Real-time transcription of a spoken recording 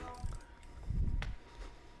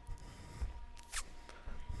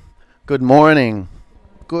Good morning.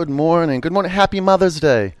 Good morning. Good morning. Happy Mother's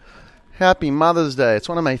Day. Happy Mother's Day. It's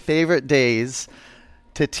one of my favorite days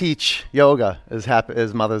to teach yoga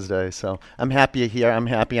is Mother's Day. So I'm happy you're here. I'm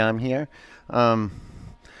happy I'm here.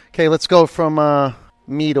 Okay, let's go from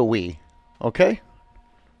me to we. Okay?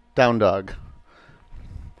 Down dog.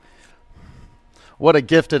 What a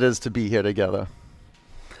gift it is to be here together.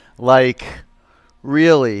 Like,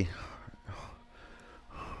 really,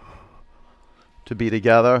 to be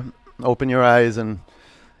together. Open your eyes and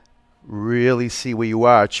really see where you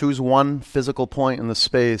are. Choose one physical point in the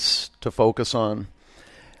space to focus on.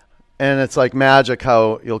 And it's like magic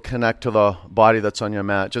how you'll connect to the body that's on your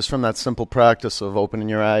mat. Just from that simple practice of opening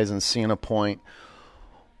your eyes and seeing a point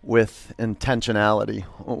with intentionality.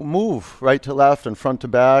 Move right to left and front to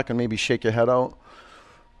back and maybe shake your head out.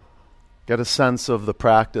 Get a sense of the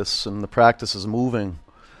practice, and the practice is moving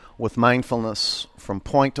with mindfulness from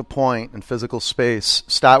point to point in physical space.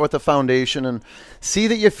 Start with the foundation and see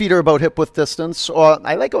that your feet are about hip width distance, or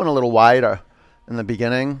I like going a little wider in the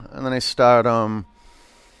beginning, and then I start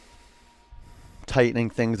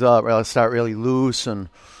tightening things up. I'll start really loose, and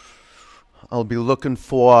I'll be looking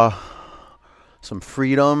for some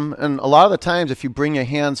freedom. And a lot of the times, if you bring your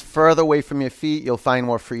hands further away from your feet, you'll find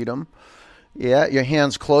more freedom. Yeah, your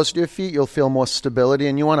hands closer to your feet, you'll feel more stability,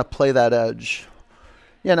 and you want to play that edge.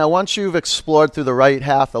 Yeah, now once you've explored through the right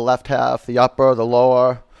half, the left half, the upper, the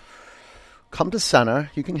lower, come to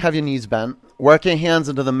center. You can have your knees bent. Work your hands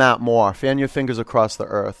into the mat more. Fan your fingers across the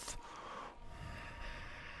earth.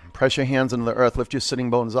 Press your hands into the earth. Lift your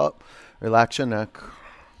sitting bones up. Relax your neck.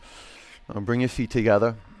 Now bring your feet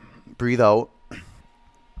together. Breathe out.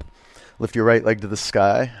 Lift your right leg to the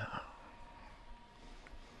sky.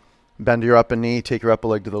 Bend your upper knee. Take your upper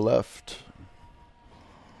leg to the left.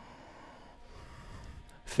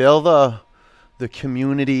 Feel the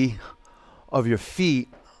community of your feet,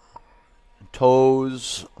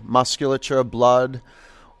 toes, musculature, blood.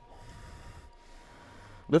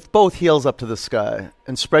 Lift both heels up to the sky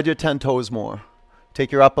and spread your 10 toes more.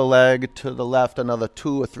 Take your upper leg to the left another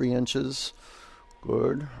 2 or 3 inches.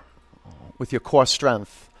 Good. With your core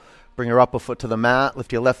strength, bring your upper foot to the mat.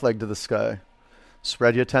 Lift your left leg to the sky.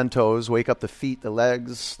 Spread your 10 toes. Wake up the feet, the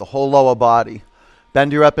legs, the whole lower body.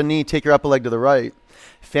 Bend your upper knee. Take your upper leg to the right.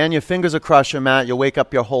 Fan your fingers across your mat. You'll wake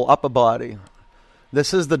up your whole upper body.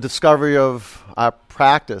 This is the discovery of our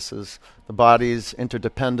practice, is the body's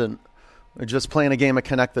interdependent. We're just playing a game of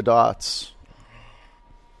connect the dots.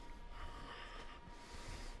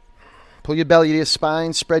 Pull your belly to your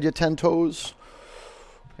spine. Spread your 10 toes.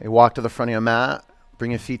 Okay, walk to the front of your mat.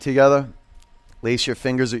 Bring your feet together. Lace your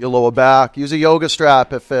fingers at your lower back. Use a yoga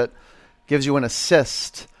strap if it gives you an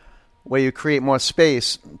assist where you create more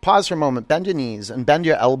space. Pause for a moment. Bend your knees and bend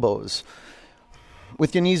your elbows.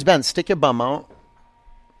 With your knees bent, stick your bum out.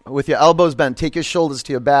 With your elbows bent, take your shoulders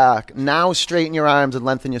to your back. Now straighten your arms and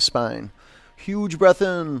lengthen your spine. Huge breath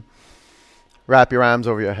in. Wrap your arms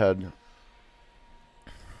over your head.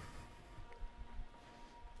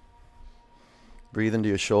 Breathe into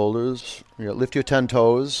your shoulders. Lift your 10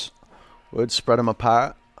 toes. Good. Spread them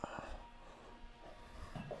apart.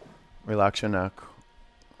 Relax your neck.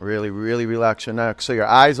 Really, really relax your neck. So your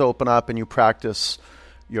eyes open up and you practice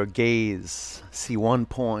your gaze. See one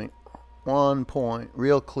point,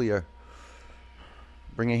 real clear.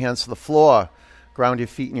 Bring your hands to the floor. Ground your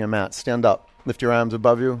feet in your mat. Stand up. Lift your arms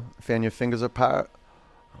above you. Fan your fingers apart.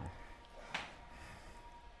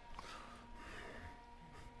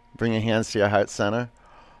 Bring your hands to your heart center.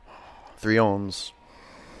 3 ohms.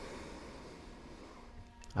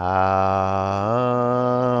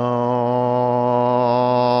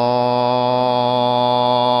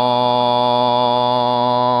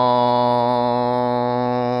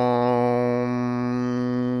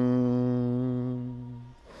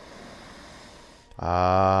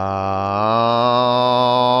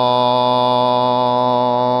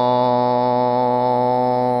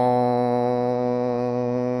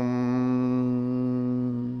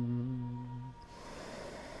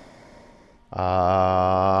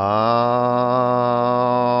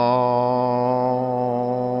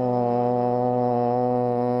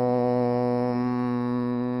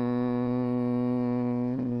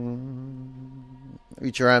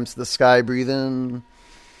 Reach your arms to the sky. Breathe in.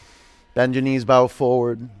 Bend your knees, bow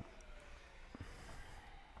forward.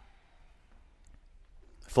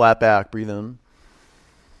 Flat back, breathe in.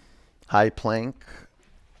 High plank.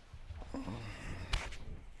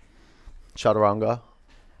 Chaturanga.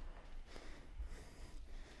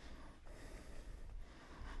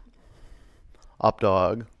 Up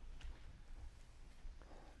dog.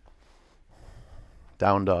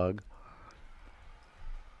 Down dog.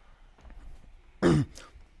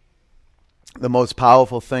 the most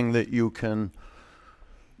powerful thing that you can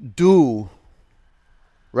do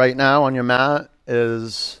right now on your mat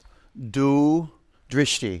is do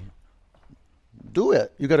drishti. Do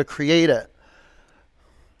it. You got to create it.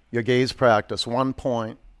 Your gaze practice, 1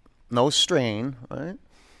 point, no strain, right?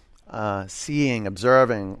 Seeing,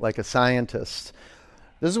 observing like a scientist.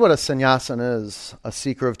 This is what a sannyasin is, a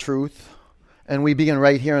seeker of truth. And we begin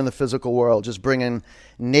right here in the physical world, just bringing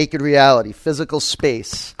naked reality, physical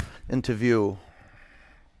space into view.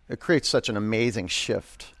 It creates such an amazing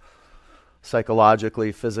shift,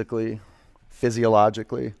 psychologically, physically,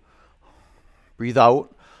 physiologically. Breathe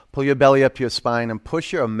out, pull your belly up to your spine, and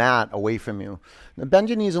push your mat away from you. Now bend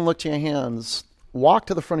your knees and look to your hands. Walk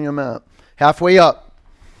to the front of your mat. Halfway up,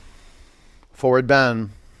 forward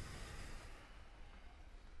bend.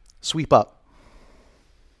 Sweep up.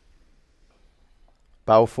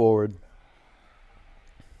 Bow forward.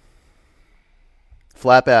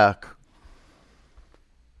 Flat back.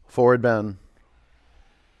 Forward bend.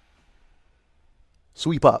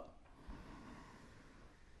 Sweep up.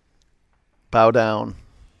 Bow down.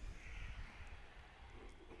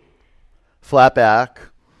 Flat back.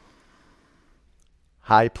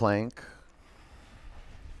 High plank.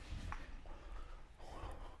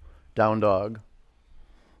 Down dog.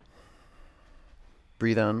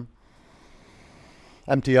 Breathe in.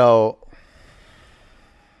 Empty out.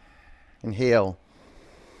 Inhale.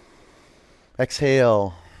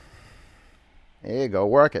 Exhale. There you go.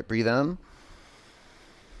 Work it. Breathe in.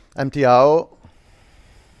 Empty out.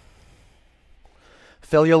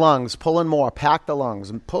 Fill your lungs. Pull in more. Pack the lungs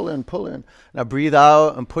and pull in, pull in. Now breathe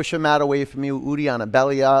out and push your mat away from you. Uddiyana,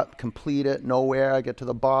 belly up. Complete it. Nowhere. Get to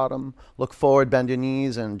the bottom. Look forward. Bend your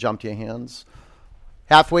knees and jump to your hands.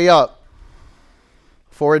 Halfway up.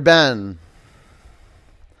 Forward bend.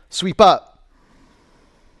 Sweep up.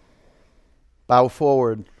 Bow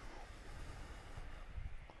forward.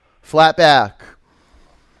 Flat back.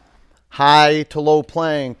 High to low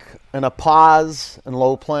plank. And a pause and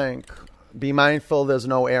low plank. Be mindful there's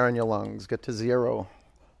no air in your lungs. Get to 0.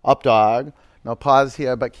 Up dog. Now pause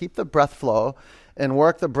here, but keep the breath flow and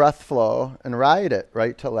work the breath flow and ride it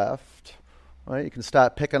right to left. Right? You can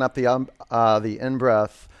start picking up the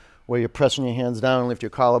in-breath where you're pressing your hands down and lift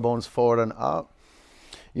your collarbones forward and up.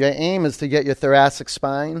 Your aim is to get your thoracic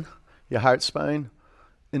spine, your heart spine,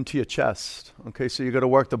 into your chest. Okay, so you got to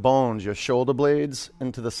work the bones, your shoulder blades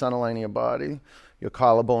into the center line of your body, your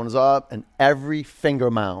collarbones up, and every finger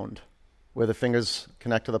mound where the fingers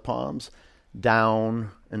connect to the palms,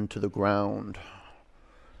 down into the ground.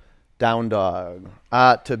 Down dog.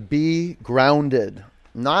 To be grounded,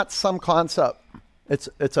 not some concept.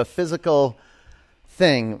 It's a physical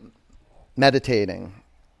thing, meditating,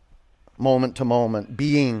 moment to moment,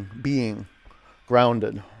 being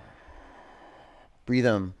grounded. Breathe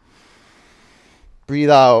in. Breathe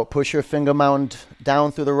out. Push your finger mound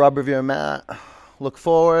down through the rubber of your mat. Look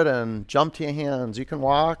forward and jump to your hands. You can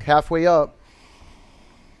walk halfway up.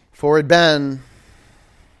 Forward bend.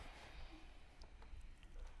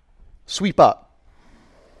 Sweep up.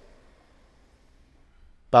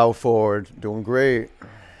 Bow forward. Doing great.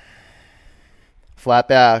 Flat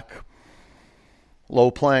back.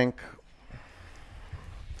 Low plank.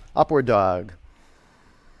 Upward dog.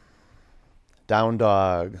 Down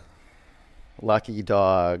dog. Lucky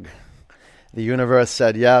dog. The universe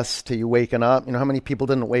said yes to you waking up. You know how many people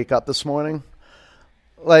didn't wake up this morning?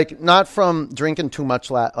 Like, not from drinking too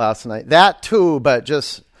much last night. That too, but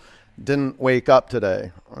just didn't wake up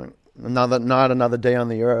today. Not another day on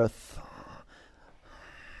the earth.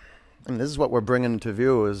 And this is what we're bringing to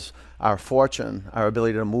view is our fortune, our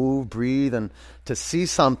ability to move, breathe, and to see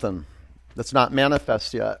something that's not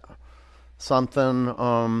manifest yet. Something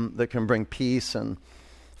that can bring peace and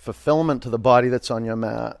fulfillment to the body that's on your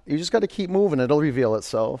mat. You just got to keep moving. It'll reveal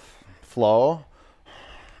itself. Flow.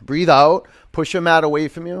 Breathe out. Push your mat away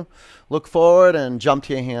from you. Look forward and jump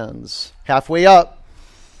to your hands. Halfway up.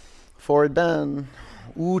 Forward bend.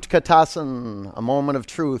 Utkatasana, a moment of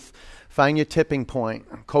truth. Find your tipping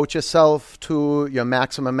point. Coach yourself to your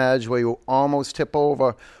maximum edge where you almost tip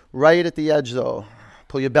over. Right at the edge though.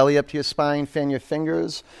 Pull your belly up to your spine. Fan your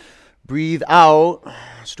fingers. Breathe out.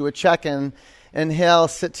 Let's do a check-in. Inhale,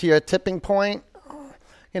 sit to your tipping point.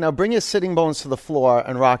 Bring your sitting bones to the floor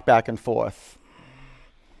and rock back and forth.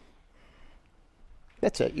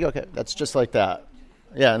 That's it. Okay, that's just like that.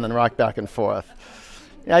 Yeah, and then rock back and forth.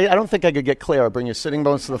 Yeah, I don't think I could get clearer. Bring your sitting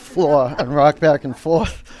bones to the floor and rock back and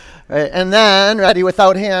forth. Right, and then, ready,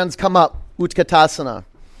 without hands, come up. Utkatasana.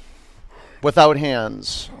 Without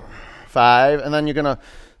hands. 5. And then you're going to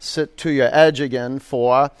sit to your edge again.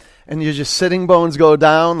 4. And your sitting bones go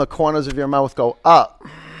down. The corners of your mouth go up.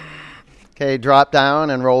 Okay, drop down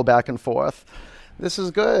and roll back and forth. This is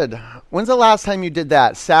good. When's the last time you did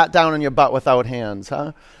that? Sat down on your butt without hands,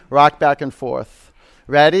 huh? Rock back and forth.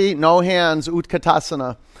 Ready? No hands,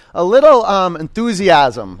 Utkatasana. A little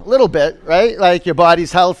enthusiasm, a little bit, right? Like your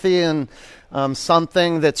body's healthy and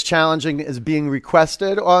something that's challenging is being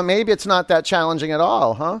requested, or maybe it's not that challenging at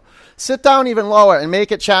all, huh? Sit down even lower and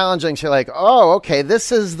make it challenging. So you're like, oh, okay,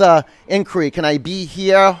 this is the inquiry. Can I be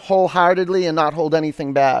here wholeheartedly and not hold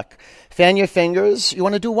anything back? Fan your fingers. You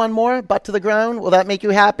want to do one more? Butt to the ground? Will that make you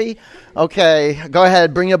happy? Okay, go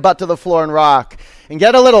ahead. Bring your butt to the floor and rock. And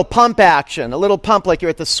get a little pump action, a little pump like you're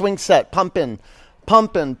at the swing set, pumping,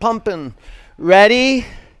 pumping, pumping. Ready,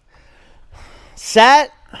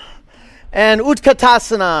 set, and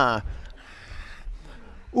Utkatasana.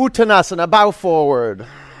 Uttanasana, bow forward.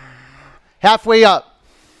 Halfway up,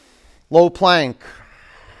 low plank.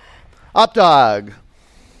 Up dog.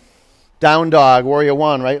 Down dog, warrior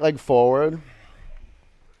one, right leg forward.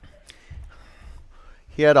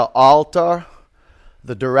 Here to alter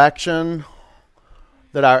the direction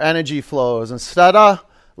that our energy flows. Instead of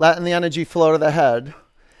letting the energy flow to the head,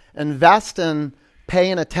 invest in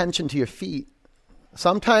paying attention to your feet.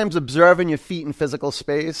 Sometimes observing your feet in physical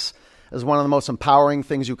space is one of the most empowering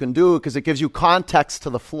things you can do because it gives you context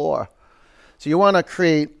to the floor. So you want to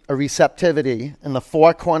create a receptivity in the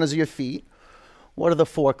four corners of your feet. What are the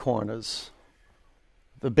four corners?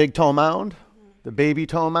 The big toe mound, the baby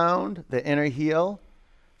toe mound, the inner heel,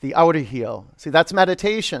 the outer heel. See, that's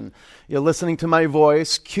meditation. You're listening to my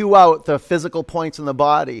voice, cue out the physical points in the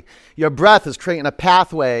body. Your breath is creating a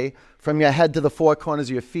pathway from your head to the four corners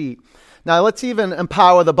of your feet. Now let's even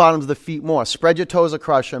empower the bottoms of the feet more. Spread your toes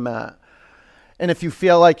across your mat. And if you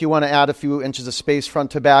feel like you want to add a few inches of space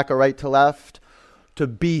front to back or right to left, to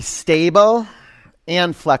be stable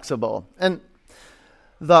and flexible. And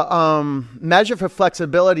the measure for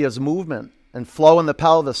flexibility is movement and flow in the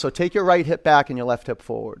pelvis. So take your right hip back and your left hip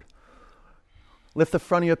forward. Lift the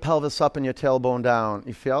front of your pelvis up and your tailbone down.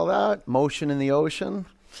 You feel that? Motion in the ocean.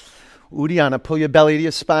 Uddiyana, pull your belly to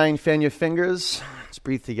your spine, fan your fingers. Let's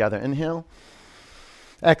breathe together. Inhale.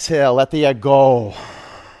 Exhale, let the air go.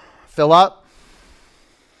 Fill up.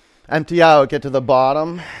 Empty out, get to the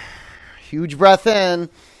bottom. Huge breath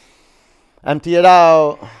in. Empty it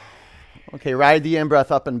out. Okay, ride the in-breath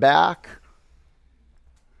up and back.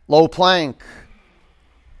 Low plank.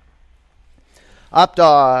 Up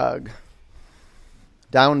dog.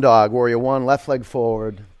 Down dog, warrior one, left leg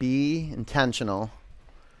forward. Be intentional.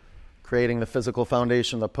 Creating the physical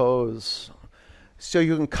foundation of the pose. So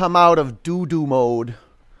you can come out of do-do mode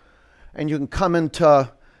and you can come into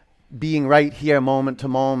being right here, moment to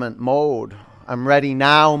moment mode. I'm ready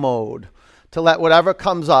now mode. To let whatever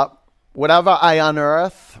comes up, whatever I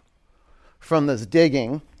unearth from this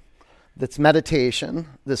digging, this meditation,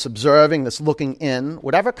 this observing, this looking in,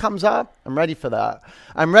 whatever comes up, I'm ready for that.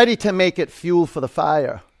 I'm ready to make it fuel for the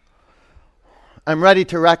fire. I'm ready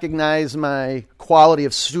to recognize my quality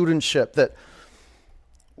of studentship, that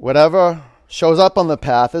whatever shows up on the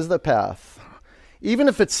path is the path. Even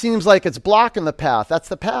if it seems like it's blocking the path, that's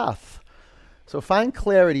the path. So find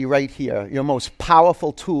clarity right here. Your most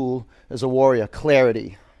powerful tool as a warrior,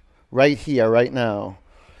 clarity. Right here, right now.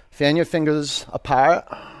 Fan your fingers apart.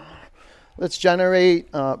 Let's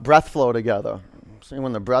generate breath flow together. See,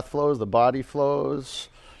 when the breath flows, the body flows.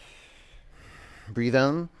 Breathe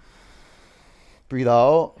in. Breathe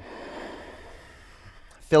out.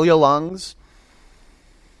 Fill your lungs.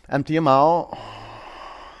 Empty them out.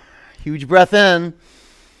 Huge breath in.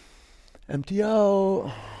 Empty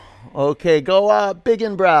out. Okay, go up. Big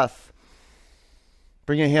in breath.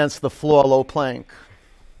 Bring your hands to the floor, low plank.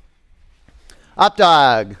 Up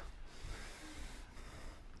dog.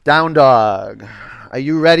 Down dog. Are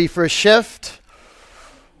you ready for a shift?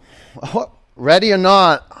 Ready or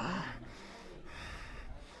not?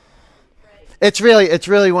 It's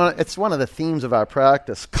one of the themes of our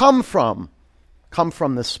practice. Come from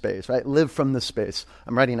this space, right? Live from this space.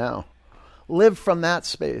 I'm ready now. Live from that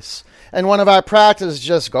space. And one of our practices is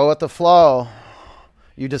just go with the flow.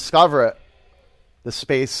 You discover it. The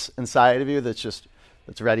space inside of you that's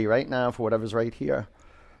ready right now for whatever's right here.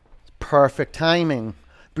 It's perfect timing.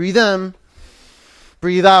 Breathe in.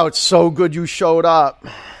 Breathe out. So good you showed up.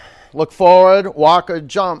 Look forward. Walk or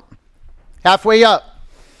jump. Halfway up.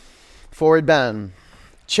 Forward bend.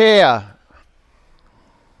 Chair.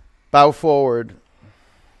 Bow forward.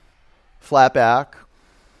 Flat back.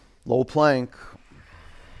 Low plank.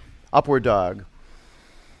 Upward dog.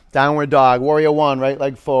 Downward dog. Warrior one, right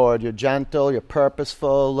leg forward. You're gentle, you're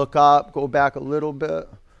purposeful. Look up, go back a little bit.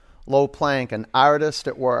 Low plank, an artist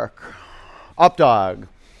at work. Up dog.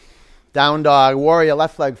 Down dog. Warrior,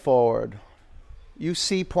 left leg forward. You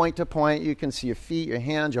see point to point. You can see your feet, your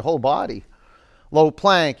hands, your whole body. Low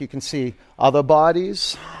plank, you can see other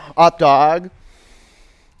bodies. Up dog,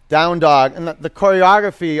 down dog. And the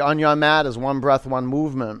choreography on your mat is one breath, one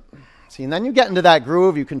movement. See, and then you get into that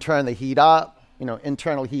groove. You can turn the heat up,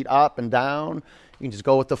 internal heat up and down. You can just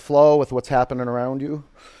go with the flow with what's happening around you.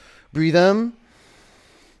 Breathe in,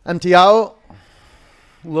 empty out,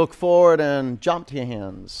 look forward and jump to your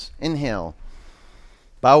hands. Inhale,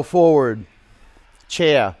 bow forward,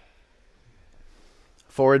 chair,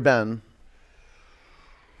 forward bend,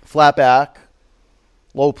 flat back,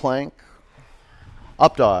 low plank,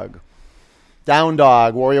 up dog, down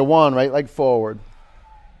dog, warrior one, right leg forward,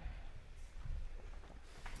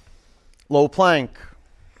 low plank,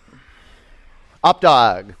 up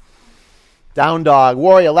dog, down dog,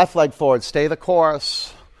 warrior, left leg forward, stay the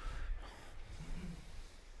course,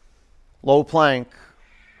 low plank,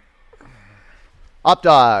 up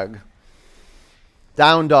dog,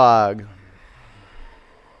 down dog,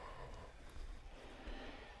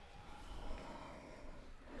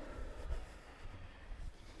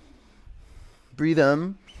 breathe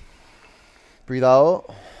in, breathe out,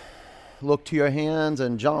 look to your hands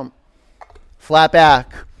and jump, flat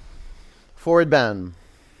back, forward bend,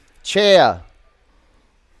 chair,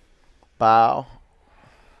 bow,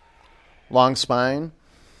 long spine,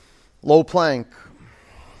 low plank,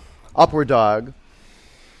 upward dog,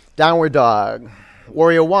 downward dog,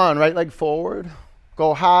 warrior one, right leg forward,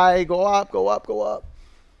 go high, go up, go up, go up,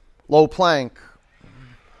 low plank,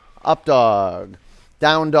 up dog,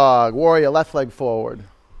 down dog, warrior, left leg forward,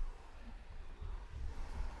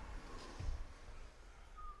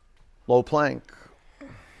 low plank,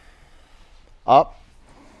 up,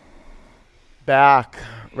 back,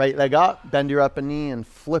 right leg up, bend your upper knee and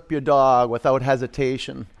flip your dog without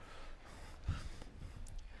hesitation.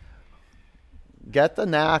 Get the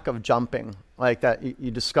knack of jumping like that.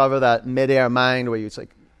 You discover that midair mind where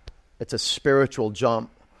it's a spiritual jump.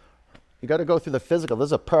 You got to go through the physical. This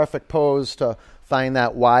is a perfect pose to find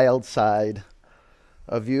that wild side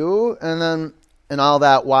of you. And then in all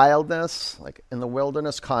that wildness, like in the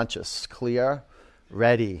wilderness, conscious, clear,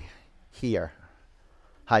 ready, here.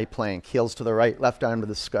 High plank, heels to the right, left arm to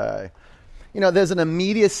the sky. There's an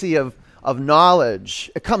immediacy of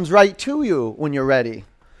knowledge. It comes right to you when you're ready.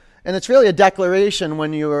 And it's really a declaration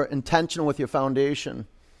when you're intentional with your foundation.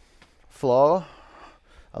 Flow,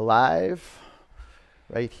 alive,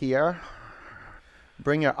 right here.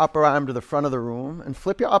 Bring your upper arm to the front of the room and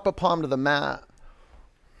flip your upper palm to the mat.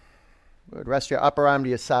 Good. Rest your upper arm to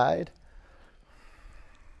your side.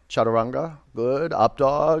 Chaturanga. Good. Up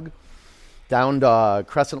dog. Down dog.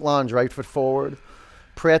 Crescent lunge. Right foot forward.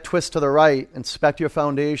 Prayer twist to the right. Inspect your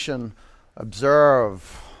foundation.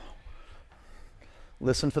 Observe.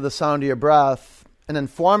 Listen for the sound of your breath. And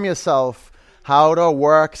inform yourself how to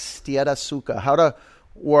work sthira sukha. How to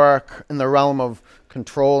work in the realm of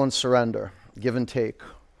control and surrender. Give and take.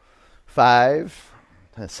 5.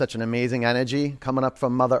 That's such an amazing energy coming up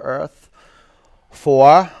from Mother Earth.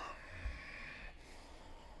 4.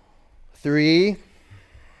 3.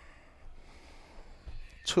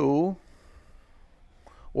 2.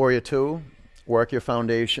 Warrior 2. Work your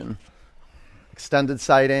foundation. Extended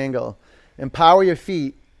side angle. Empower your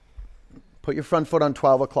feet. Put your front foot on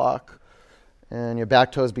 12 o'clock. And your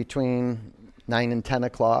back toes between 9 and 10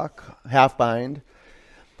 o'clock. Half bind.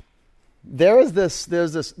 There's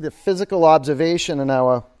the physical observation in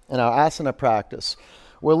our asana practice.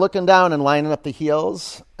 We're looking down and lining up the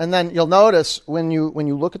heels, and then you'll notice when you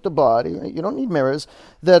look at the body, you don't need mirrors,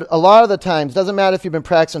 that a lot of the times, doesn't matter if you've been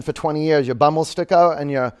practicing for 20 years, your bum will stick out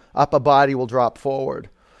and your upper body will drop forward.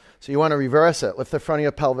 So you want to reverse it. Lift the front of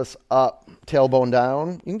your pelvis up, tailbone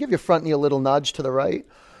down. You can give your front knee a little nudge to the right.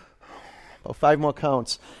 About 5 more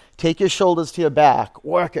counts. Take your shoulders to your back.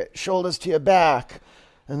 Work it. Shoulders to your back.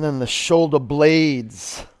 And then the shoulder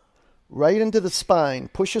blades right into the spine.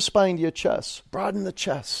 Push your spine to your chest. Broaden the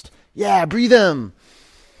chest. Yeah, breathe in.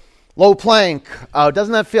 Low plank. Oh,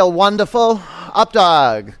 doesn't that feel wonderful? Up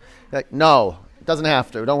dog. No, it doesn't have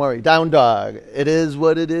to. Don't worry. Down dog. It is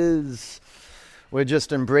what it is. We're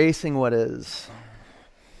just embracing what is.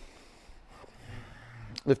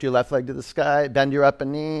 Lift your left leg to the sky. Bend your upper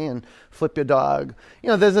knee and flip your dog.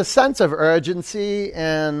 There's a sense of urgency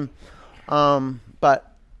and but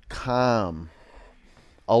calm,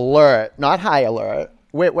 alert, not high alert.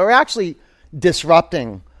 We're actually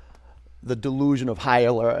disrupting the delusion of high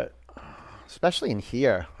alert, especially in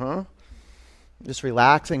here, huh? Just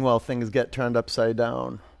relaxing while things get turned upside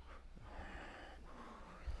down.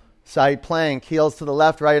 Side plank, heels to the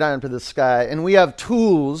left, right arm to the sky. And we have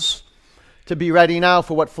tools to be ready now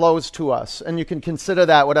for what flows to us. And you can consider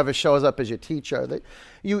that whatever shows up as your teacher. That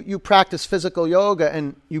you practice physical yoga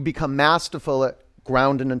and you become masterful at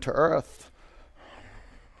grounding into earth.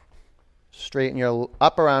 Straighten your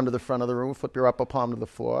upper arm to the front of the room, flip your upper palm to the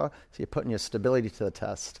floor. So you're putting your stability to the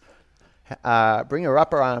test. Bring your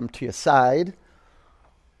upper arm to your side.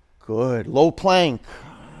 Good. Low plank.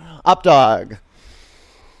 Up dog.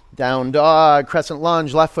 Down dog. Crescent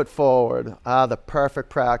lunge. Left foot forward. The perfect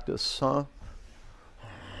practice, huh?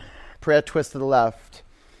 Prayer twist to the left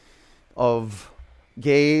of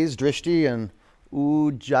gaze, drishti, and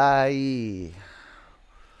ujjayi.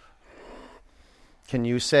 Can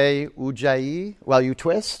you say ujjayi while you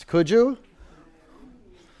twist? Could you?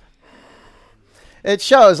 It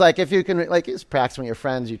shows, like, if you can, like, it's practice with your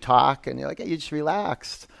friends, you talk, and you're like, hey, you just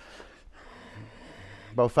relaxed.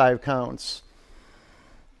 About 5 counts.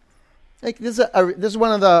 Like, this is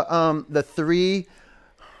one of the 3.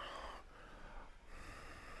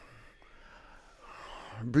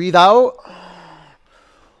 Breathe out.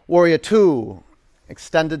 Warrior 2.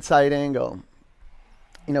 Extended side angle.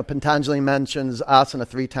 You know, Patanjali mentions asana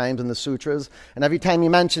 3 times in the sutras. And every time he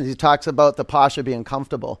mentions, he talks about the posture being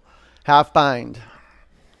comfortable. Half bind.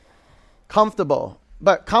 Comfortable.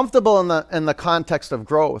 But comfortable in the context of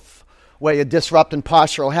growth, where you're disrupting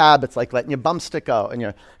postural habits, like letting your bum stick out and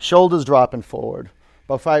your shoulders dropping forward.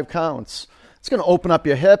 About 5 counts. It's going to open up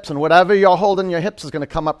your hips, and whatever you're holding in your hips is going to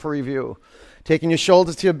come up for review. Taking your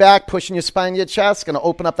shoulders to your back, pushing your spine to your chest, going to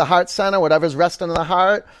open up the heart center. Whatever's resting in the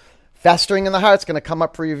heart, festering in the heart, is going to come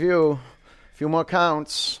up for review. A few more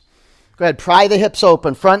counts. Go ahead, pry the hips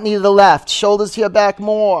open. Front knee to the left, shoulders to your back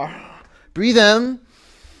more. Breathe in.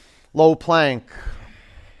 Low plank.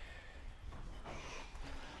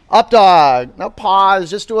 Up dog. Now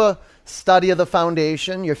pause. Just do a study of the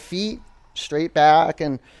foundation. Your feet straight back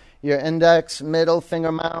and your index, middle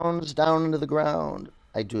finger mounds down into the ground.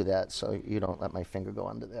 I do that so you don't let my finger go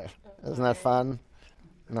under there. Isn't that fun?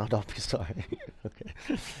 No, don't be sorry.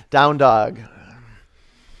 Okay. Down dog.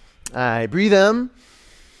 All right, breathe in.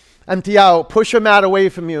 Empty out. Push your mat away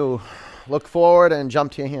from you. Look forward and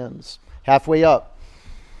jump to your hands. Halfway up.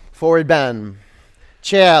 Forward bend.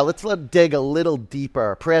 Chair. Let's dig a little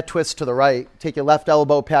deeper. Prayer twist to the right. Take your left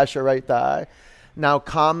elbow past your right thigh. Now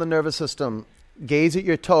calm the nervous system. Gaze at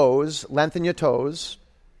your toes. Lengthen your toes.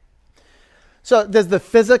 So there's the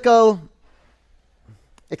physical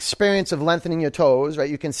experience of lengthening your toes, right?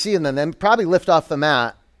 You can see them, then probably lift off the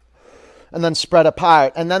mat and then spread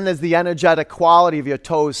apart. And then there's the energetic quality of your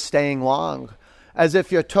toes staying long, as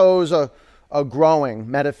if your toes are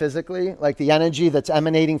growing metaphysically, like the energy that's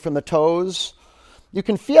emanating from the toes. You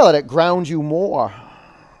can feel it. It grounds you more.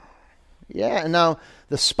 Yeah, and now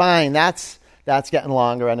the spine, that's getting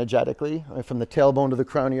longer energetically, right, from the tailbone to the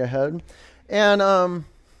crown of your head. And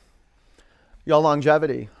your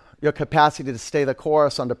longevity, your capacity to stay the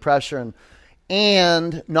course under pressure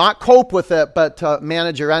and not cope with it, but to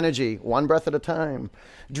manage your energy, one breath at a time.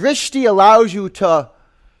 Drishti allows you to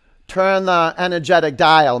turn the energetic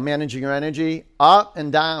dial, managing your energy up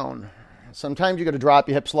and down. Sometimes you got to drop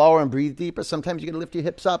your hips lower and breathe deeper. Sometimes you got to lift your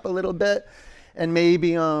hips up a little bit and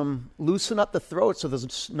maybe loosen up the throat so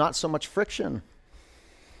there's not so much friction.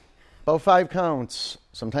 About 5 counts.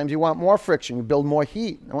 Sometimes you want more friction. You build more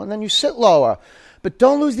heat. And then you sit lower. But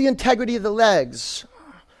don't lose the integrity of the legs.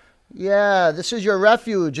 Yeah, this is your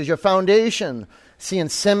refuge, is your foundation. Seeing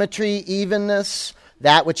symmetry, evenness,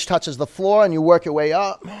 that which touches the floor, and you work your way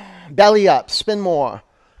up. Belly up. Spin more.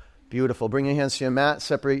 Beautiful. Bring your hands to your mat.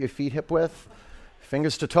 Separate your feet hip width.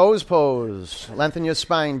 Fingers to toes pose. Lengthen your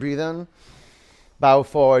spine. Breathe in. Bow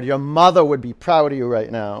forward. Your mother would be proud of you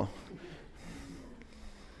right now.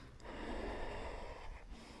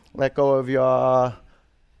 Let go of your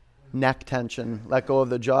neck tension. Let go of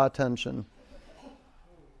the jaw tension.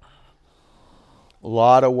 A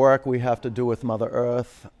lot of work we have to do with Mother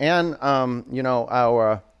Earth and,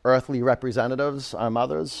 our earthly representatives, our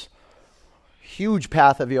mothers. Huge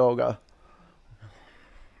path of yoga.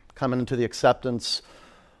 Coming into the acceptance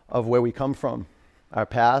of where we come from, our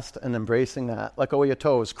past, and embracing that. Let go of your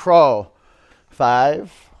toes. Crow.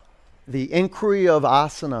 5. The inquiry of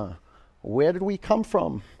asana. Where did we come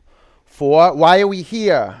from? 4. Why are we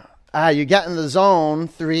here? You get in the zone.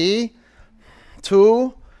 3.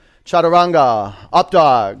 2. Chaturanga. Up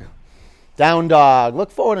dog. Down dog.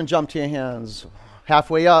 Look forward and jump to your hands.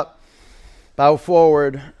 Halfway up. Bow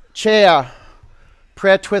forward. Chair.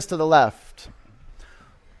 Prayer twist to the left.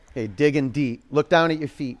 Okay, digging deep. Look down at your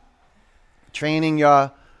feet. Training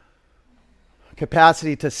your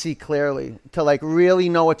capacity to see clearly. To really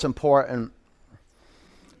know what's important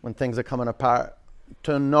when things are coming apart.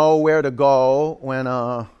 To know where to go when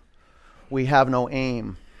we have no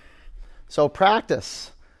aim. So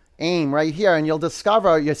practice. Aim right here, and you'll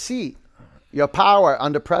discover your seat, your power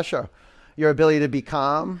under pressure, your ability to be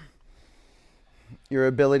calm, your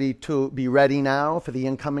ability to be ready now for the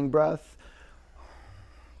incoming breath,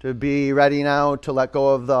 to be ready now to let go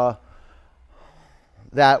of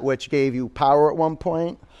that which gave you power at one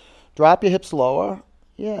point. Drop your hips lower.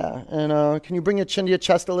 Yeah, and can you bring your chin to your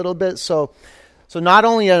chest a little bit? So not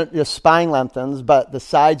only your spine lengthens, but the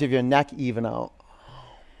sides of your neck even out.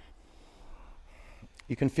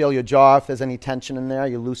 You can feel your jaw if there's any tension in there.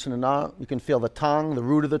 You loosen it up. You can feel the tongue, the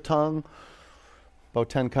root of the tongue. About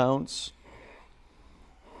 10 counts.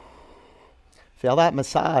 Feel that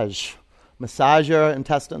massage. Massage your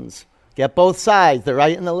intestines. Get both sides, the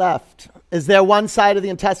right and the left. Is there one side of the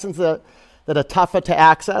intestines that are tougher to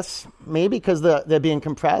access? Maybe because they're being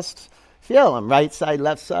compressed. Feel them. Right side,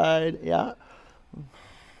 left side. Yeah.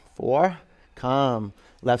 4. Calm.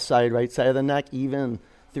 Left side, right side of the neck. Even.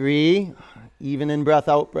 3. Even in breath,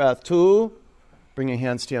 out breath. 2. Bring your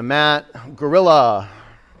hands to your mat. Gorilla.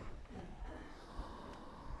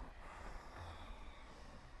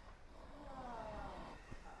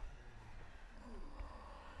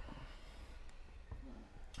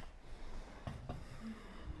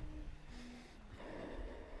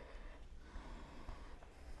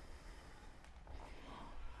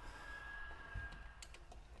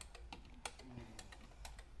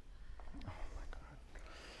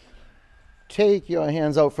 Take your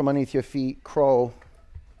hands out from underneath your feet. Crow.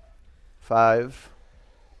 5.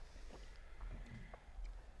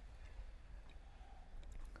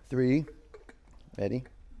 3. Ready?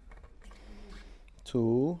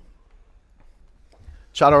 2.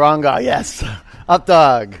 Chaturanga. Yes. Up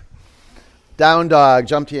dog. Down dog.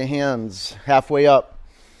 Jump to your hands. Halfway up.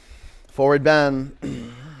 Forward bend.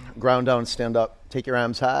 Ground down. Stand up. Take your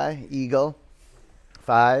arms high. Eagle.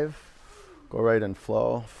 5. Go right and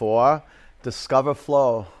flow. 4. Discover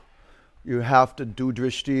flow. You have to do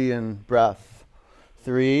drishti and breath.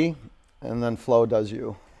 3, and then flow does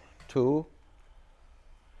you. 2,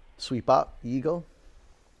 sweep up, eagle.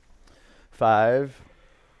 5,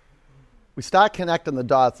 we start connecting the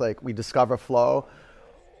dots like we discover flow.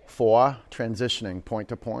 4, transitioning point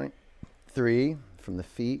to point. 3, from the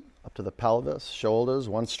feet up to the pelvis, shoulders,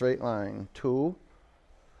 one straight line. 2,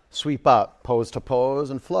 sweep up, pose to pose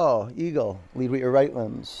and flow, eagle. Lead with your right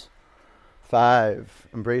limbs. 5,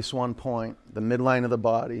 embrace one point, the midline of the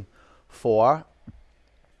body. 4,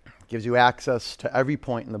 gives you access to every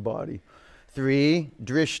point in the body. 3,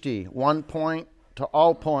 drishti, one point to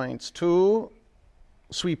all points. 2,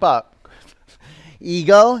 sweep up.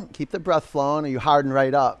 Eagle, keep the breath flowing, or you harden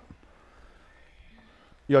right up.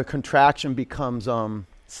 Your contraction becomes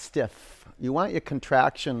stiff. You want your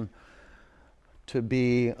contraction to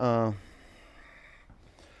be the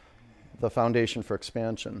foundation for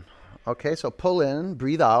expansion. Okay, so pull in,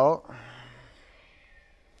 breathe out.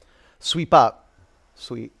 Sweep up.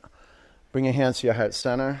 Sweep. Bring your hands to your heart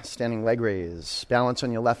center. Standing leg raise. Balance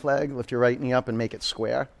on your left leg. Lift your right knee up and make it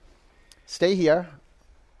square. Stay here.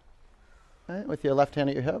 Right, with your left hand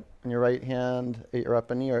at your hip and your right hand at your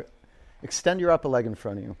upper knee. Or extend your upper leg in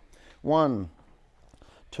front of you. 1,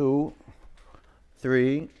 2,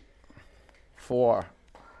 3, 4.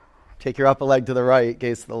 Take your upper leg to the right,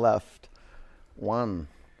 gaze to the left. 1,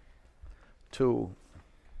 2,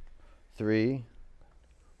 3,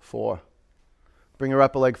 4. Bring your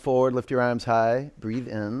upper leg forward, lift your arms high, breathe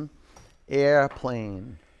in.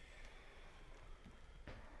 Airplane.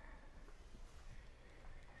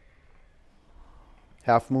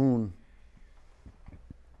 Half moon.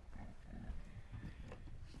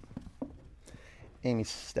 Amy,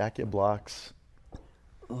 stack your blocks.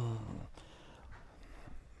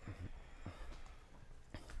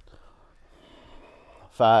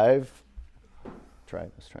 5. Try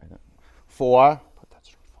it. Let's try that. 4. Put that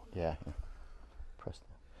straight forward. Yeah. Press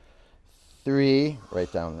that. 3.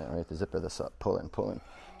 Right down there. Right. The zipper this up. Pull in. Pull in.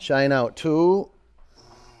 Shine out. 2.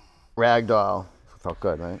 Ragdoll. Felt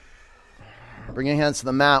good, right? Bring your hands to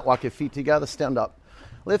the mat. Walk your feet together. Stand up.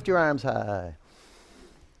 Lift your arms high.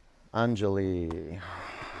 Anjali.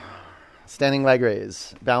 Standing leg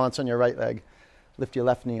raise. Balance on your right leg. Lift your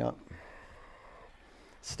left knee up.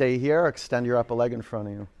 Stay here. Extend your upper leg in front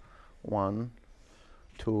of you. 1,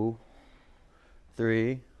 2,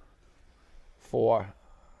 3, 4.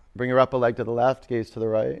 Bring your upper leg to the left, gaze to the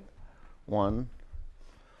right. 1,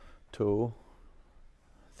 2,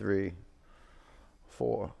 3,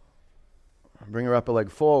 4. Bring your upper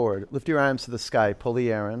leg forward. Lift your arms to the sky. Pull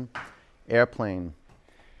the air in. Airplane.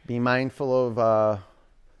 Be mindful of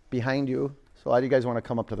behind you. So a lot of you guys want to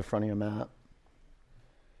come up to the front of your mat.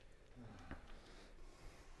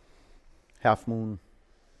 Half moon.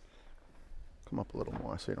 Come up a little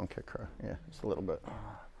more so you don't kick her. Yeah, just a little bit.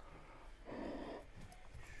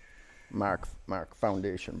 Mark,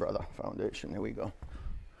 foundation, brother. Foundation, here we go.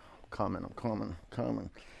 I'm coming.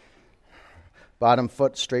 Bottom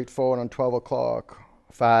foot straight forward on 12 o'clock.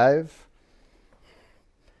 5.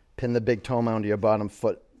 Pin the big toe mound to your bottom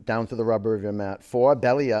foot down to the rubber of your mat. 4,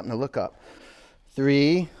 belly up. Now look up.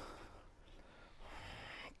 3,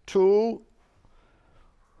 2,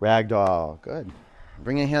 ragdoll. Good.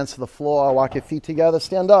 Bring your hands to the floor. Walk your feet together.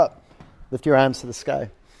 Stand up. Lift your arms to the sky.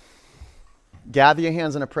 Gather your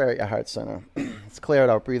hands in a prayer at your heart center. Let's clear it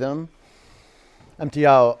out. Breathe in. Empty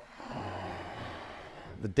out.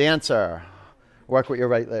 The dancer. Work with your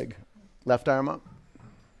right leg. Left arm up.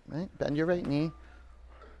 Right. Bend your right knee.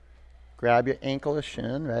 Grab your ankle or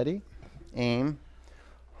shin. Ready? Aim.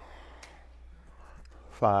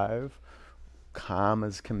 5. Calm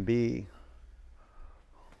as can be.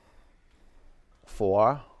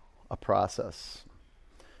 4. A process.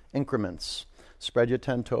 Increments. Spread your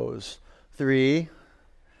 10 toes. 3.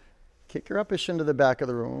 Kick your upper shin to the back of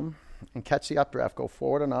the room and catch the up breath. Go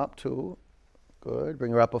forward and up. 2. Good.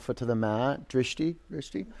 Bring your upper foot to the mat. Drishti.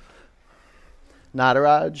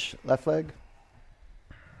 Nataraj. Left leg.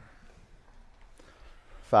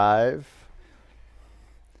 5.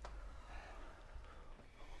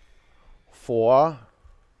 4.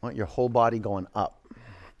 Want your whole body going up.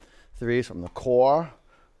 3, from the core.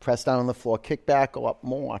 Press down on the floor. Kick back. Go up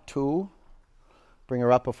more. 2. Bring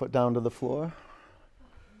your upper foot down to the floor.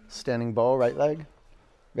 Standing bow. Right leg.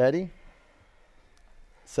 Ready?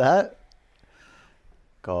 Set.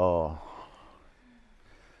 Go.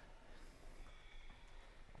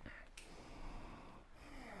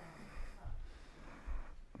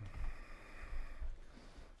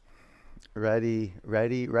 Ready,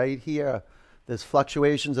 right here. There's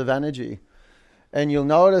fluctuations of energy. And you'll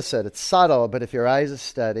notice it. It's subtle, but if your eyes are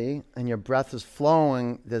steady and your breath is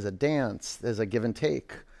flowing, there's a dance. There's a give and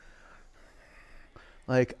take.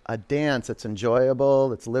 Like a dance that's enjoyable,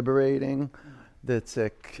 that's liberating, that's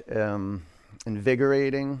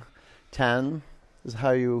invigorating. 10 is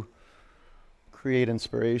how you create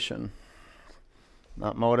inspiration,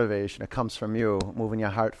 not motivation. It comes from you, moving your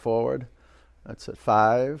heart forward. That's it.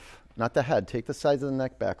 5. Not the head. Take the sides of the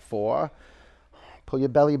neck back. 4. Pull your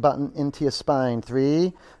belly button into your spine.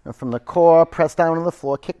 3. And from the core, press down on the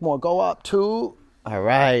floor. Kick more. Go up. 2. All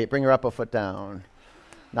right. Bring your upper foot down.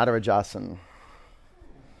 Natarajasana.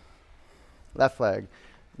 Left leg.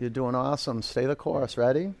 You're doing awesome. Stay the course.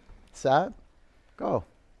 Ready? Set. Go.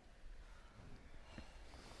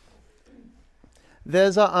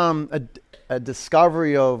 There's a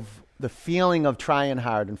discovery of the feeling of trying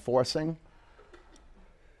hard and forcing.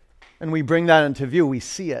 And we bring that into view. We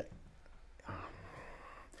see it.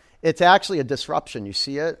 It's actually a disruption. You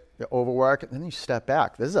see it, you overwork, and then you step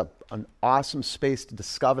back. This is an awesome space to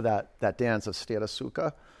discover that dance of Sthira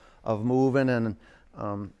Sukha, of moving and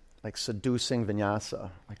like seducing vinyasa,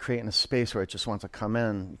 like creating a space where it just wants to come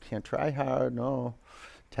in. You can't try hard, no.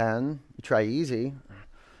 10, you try easy.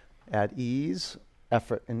 Add ease,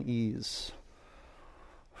 effort, and ease.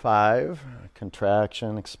 5,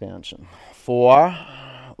 contraction, expansion. 4,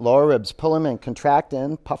 lower ribs, pull them in, contract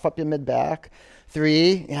in, puff up your mid-back.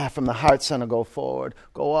 3, from the heart center, go forward.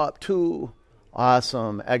 Go up. 2,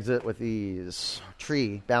 awesome. Exit with ease.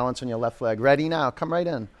 Tree, balance on your left leg. Ready now, come right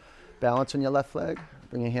in. Balance on your left leg.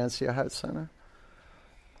 Bring your hands to your heart center.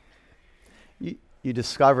 You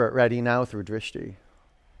discover it ready now through drishti.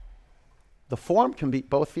 The form can be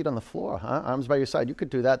both feet on the floor, huh? Arms by your side. You could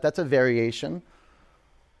do that. That's a variation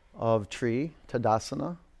of tree,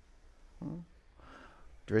 Tadasana.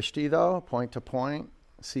 Drishti, though, point to point,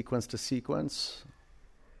 sequence to sequence.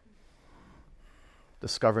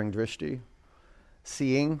 Discovering drishti.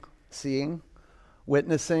 Seeing.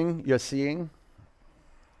 Witnessing, you're seeing.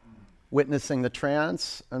 Witnessing the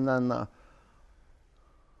trance, and then the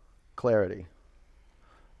clarity.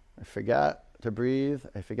 I forget to breathe.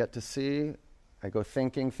 I forget to see. I go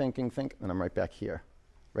thinking, and I'm right back here.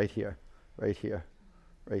 Right here.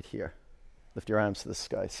 Lift your arms to the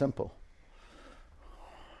sky. Simple.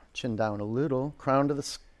 Chin down a little. Crown to the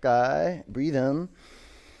sky. Breathe in.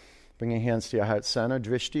 Bring your hands to your heart center.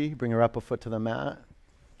 Drishti. Bring your upper foot to the mat.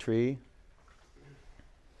 Tree.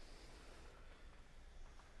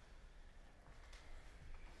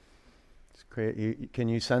 It's great. Can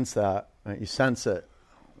you sense that? Right? You sense it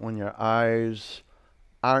when your eyes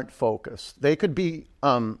aren't focused. They could be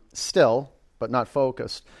still, but not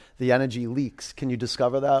focused. The energy leaks. Can you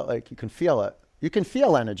discover that? Like you can feel it. You can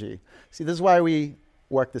feel energy. See, this is why we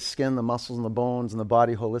work the skin, the muscles, and the bones, and the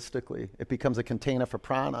body holistically. It becomes a container for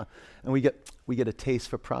prana, and we get a taste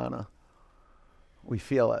for prana. we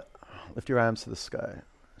feel it. Lift your arms to the sky.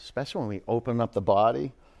 Especially when we open up the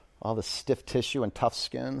body, all the stiff tissue and tough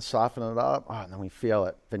skin, soften it up. Oh, and then we feel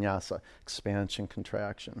it. Vinyasa, expansion,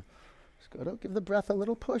 contraction. Just go to give the breath a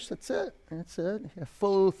little push. That's it. That's it. Yeah,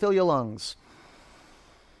 fill your lungs.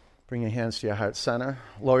 Bring your hands to your heart center.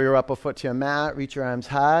 Lower your upper foot to your mat. Reach your arms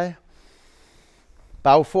high.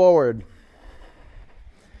 Bow forward.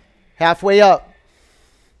 Halfway up.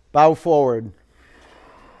 Bow forward.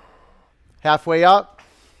 Halfway up.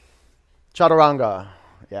 Chaturanga.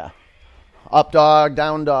 Yeah. Up dog,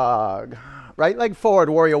 down dog. Right leg forward,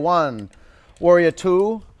 warrior one. Warrior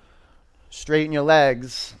two. Straighten your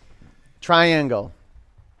legs. Triangle.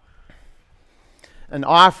 An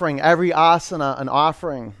offering, every asana, an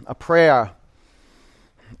offering, a prayer.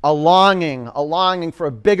 A longing for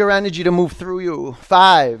a bigger energy to move through you.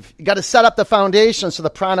 5, you got to set up the foundation so the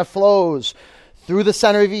prana flows through the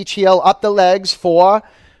center of each heel, up the legs. 4,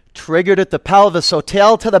 triggered at the pelvis, so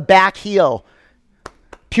tail to the back heel.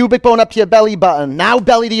 Pubic bone up to your belly button. Now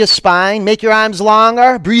belly to your spine. Make your arms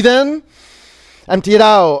longer. Breathe in. Empty it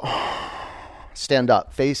out. Stand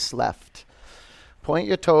up. Face left. Point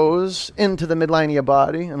your toes into the midline of your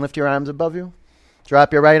body and lift your arms above you.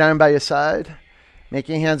 Drop your right arm by your side. Make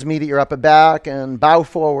your hands meet at your upper back and bow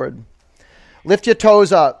forward. Lift your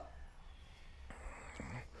toes up.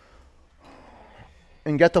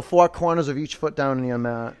 And get the 4 corners of each foot down in your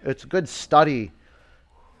mat. It's good study.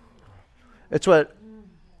 It's what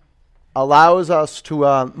allows us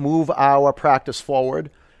to move our practice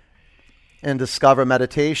forward and discover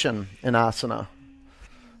meditation in asana.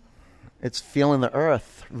 It's feeling the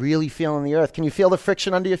earth, really feeling the earth. Can you feel the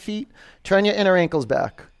friction under your feet? Turn your inner ankles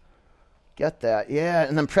back. Get that, yeah.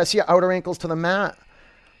 And then press your outer ankles to the mat.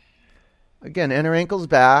 Again, inner ankles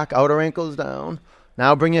back, outer ankles down.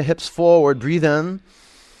 Now bring your hips forward. Breathe in.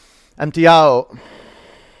 Empty out.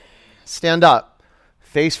 Stand up.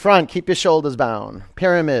 Face front. Keep your shoulders bound.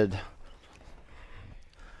 Pyramid.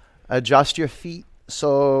 Adjust your feet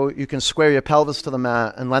so you can square your pelvis to the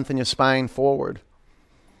mat and lengthen your spine forward.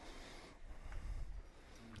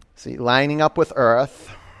 See, lining up with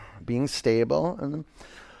earth, being stable, and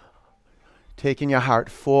taking your heart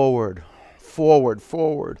forward, forward,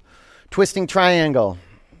 forward. Twisting triangle.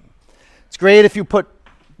 It's great if you put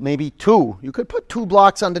maybe 2. You could put 2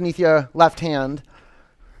 blocks underneath your left hand.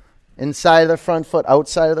 Inside of the front foot,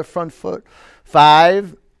 outside of the front foot.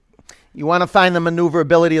 5, you want to find the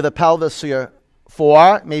maneuverability of the pelvis. So you're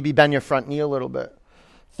 4, maybe bend your front knee a little bit.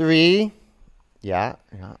 3, yeah.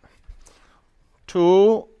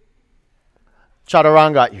 2,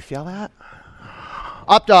 chaturanga. You feel that?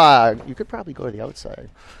 Up dog. You could probably go to the outside.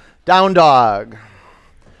 Down dog.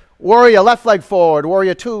 Warrior, left leg forward.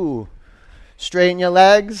 Warrior 2. Straighten your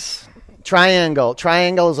legs. Triangle.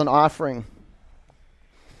 Triangle is an offering.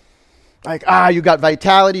 Like, you got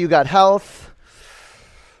vitality, you got health.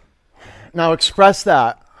 Now express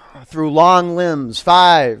that through long limbs.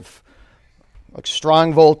 5. Like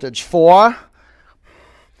strong voltage. 4.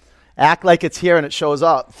 Act like it's here and it shows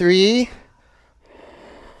up. 3.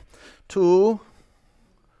 2.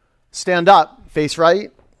 Stand up. Face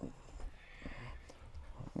right.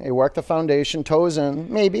 Okay, work the foundation. Toes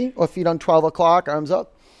in. Maybe. Or feet on 12 o'clock. Arms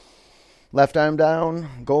up. Left arm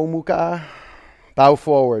down. Go Mukha. Bow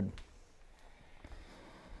forward.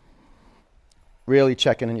 Really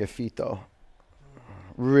checking in your feet though.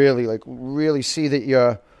 Really see that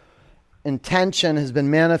your intention has been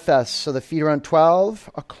manifest. So the feet are on 12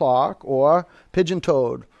 o'clock or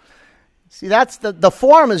pigeon-toed. See, that's the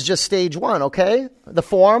form is just stage 1, okay? The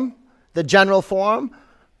form, the general form.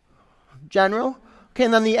 General. Okay,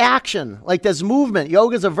 and then the action. Like there's movement.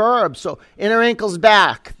 Yoga is a verb. So inner ankles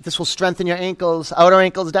back. This will strengthen your ankles. Outer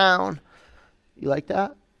ankles down. You like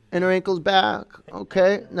that? Inner ankles back.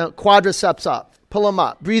 Okay. Now quadriceps up. Pull them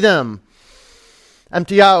up. Breathe in.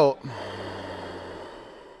 Empty out.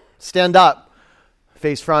 Stand up.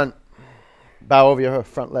 Face front. Bow over your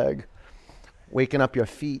front leg. Waking up your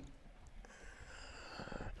feet.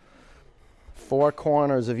 4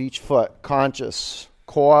 corners of each foot. Conscious.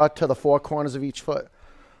 Core to the 4 corners of each foot.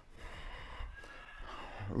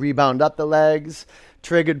 Rebound up the legs.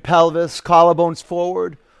 Triggered pelvis. Collarbones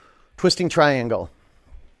forward. Twisting triangle.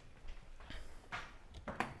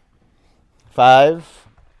 5.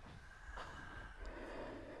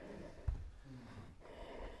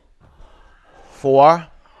 4.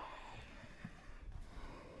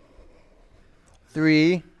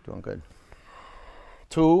 3. Doing good.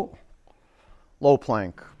 2. Low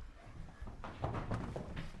plank.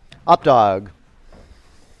 Up dog.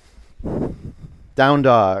 Down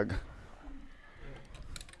dog.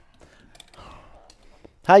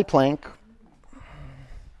 High plank.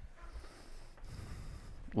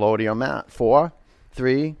 Lower to your mat. 4,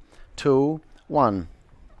 3, 2, 1.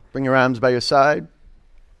 Bring your arms by your side.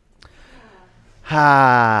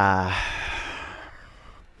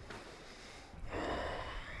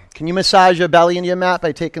 Can you massage your belly into your mat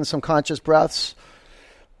by taking some conscious breaths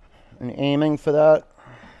and aiming for that?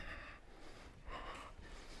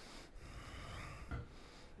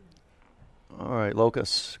 All right,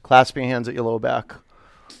 locust. Clasp your hands at your low back.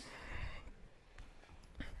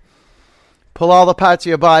 Pull all the parts of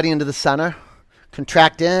your body into the center.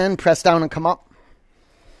 Contract in, press down, and come up.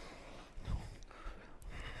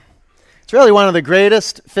 It's really one of the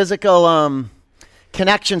greatest physical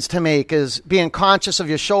connections to make is being conscious of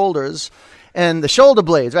your shoulders and the shoulder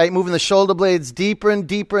blades, right? Moving the shoulder blades deeper and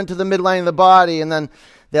deeper into the midline of the body, and then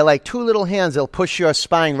they're like two little hands. They'll push your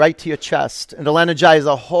spine right to your chest, and they'll energize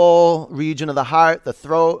the whole region of the heart, the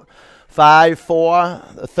throat. 5, 4,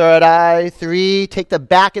 the third eye. 3, take the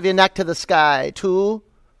back of your neck to the sky. 2,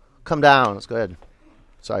 come down. That's good.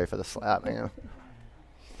 Sorry for the slap, man.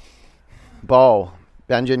 Bow.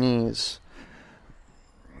 Bend your knees.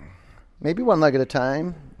 Maybe one leg at a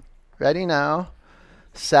time. Ready now.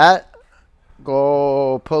 Set.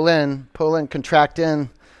 Go. Pull in, contract in.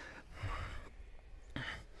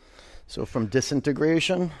 So from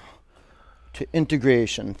disintegration to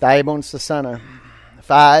integration. Thigh bones to center.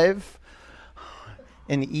 5.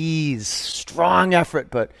 And ease. Strong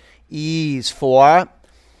effort, but ease. 4.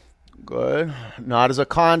 Good. Not as a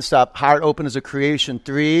concept. Heart open as a creation.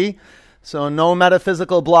 3. So no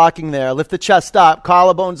metaphysical blocking there. Lift the chest up.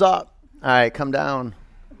 Collarbones up. All right, come down.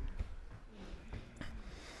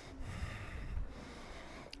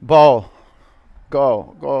 Bow.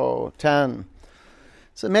 Go. 10.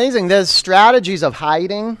 It's amazing. There's strategies of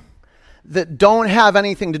hiding that don't have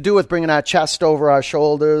anything to do with bringing our chest over our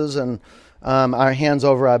shoulders and our hands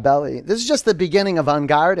over our belly. This is just the beginning of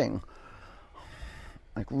unguarding.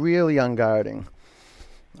 Like really unguarding.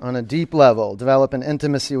 On a deep level, develop an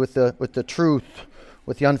intimacy with the truth,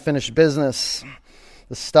 with the unfinished business,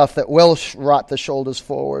 the stuff that will rot the shoulders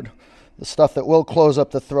forward, the stuff that will close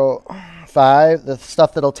up the throat. 5, the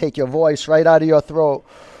stuff that'll take your voice right out of your throat.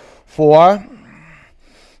 4,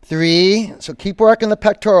 3, so keep working the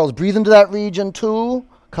pectorals. Breathe into that region. 2,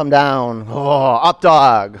 come down. Oh, up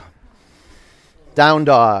dog. Down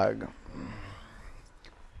dog.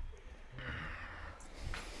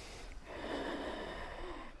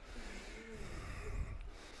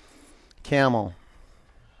 Camel.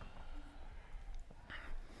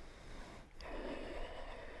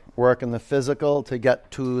 Working the physical to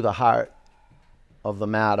get to the heart of the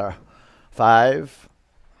matter. 5,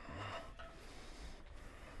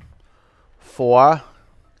 4,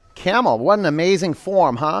 camel. What an amazing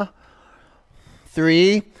form, huh?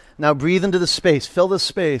 3, now breathe into the space. Fill the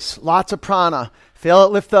space. Lots of prana. Feel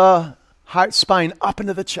it lift the heart spine up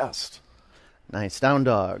into the chest. Nice. Down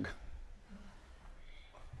dog.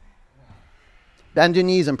 Bend your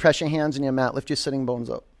knees and press your hands in your mat. Lift your sitting bones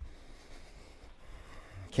up.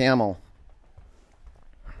 Camel.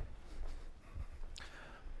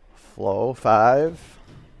 Flow. 5.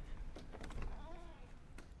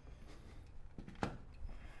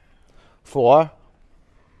 4.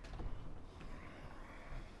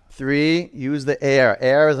 3. Use the air.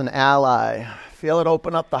 Air is an ally. Feel it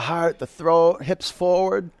open up the heart, the throat, hips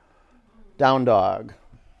forward. Down dog.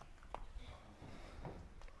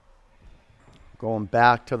 Going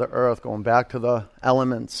back to the earth, going back to the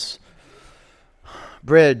elements.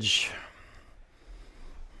 Bridge.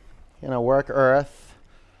 Work earth.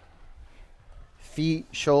 Feet,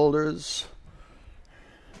 shoulders.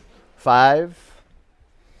 5.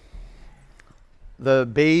 The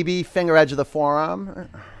baby finger edge of the forearm.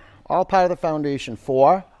 All part of the foundation.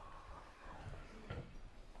 4.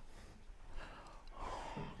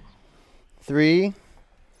 3.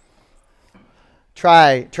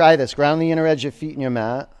 Try this. Ground the inner edge of your feet in your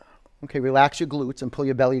mat. Okay, relax your glutes and pull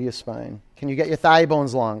your belly to your spine. Can you get your thigh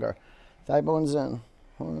bones longer? Thigh bones in.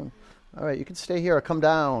 All right, you can stay here or come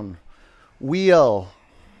down. Wheel.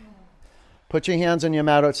 Put your hands on your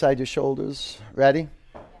mat outside your shoulders. Ready?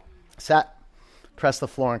 Set. Press the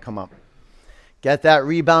floor and come up. Get that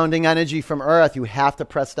rebounding energy from earth. You have to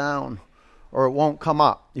press down or it won't come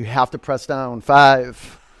up. You have to press down.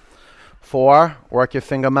 5. 4, work your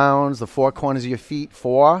finger mounds, the 4 corners of your feet.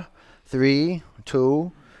 4, 3,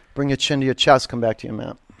 2, bring your chin to your chest, come back to your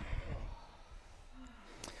mat.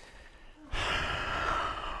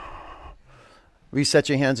 Reset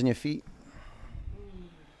your hands and your feet.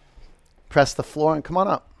 Press the floor and come on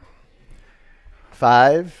up.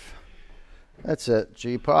 5, that's it,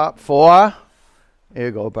 G-pop. 4, there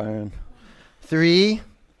you go, Byron. 3,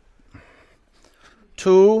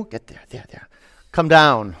 2, get there. Come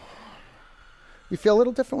down. You feel a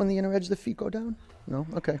little different when the inner edge of the feet go down? No?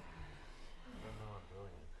 Okay.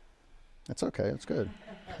 That's okay. That's good.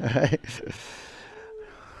 All right.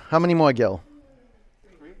 How many more, Gil?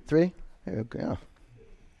 3? Yeah.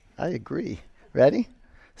 I agree. Ready?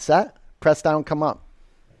 Set? Press down, come up.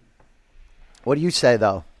 What do you say,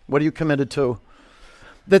 though? What are you committed to?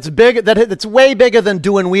 That's big. That's way bigger than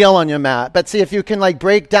doing wheel on your mat. But see, if you can like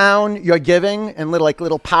break down your giving and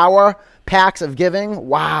little power packs of giving.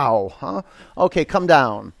 Wow. Huh? Okay, come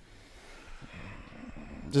down.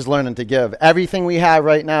 Just learning to give everything we have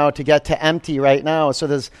right now to get to empty right now. So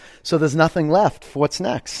there's nothing left for what's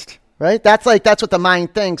next. Right? That's what the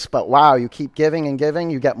mind thinks. But wow, you keep giving and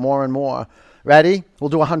giving, you get more and more. Ready? We'll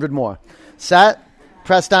do 100 more. Set.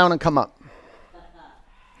 Press down and come up.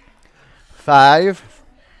 5,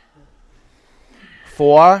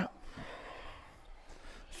 4,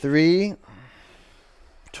 3,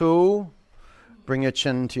 2. Bring your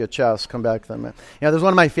chin to your chest. Come back to them. You know, there's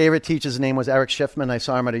one of my favorite teachers. His name was Eric Schiffman. I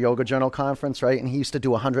saw him at a Yoga Journal conference, right? And he used to do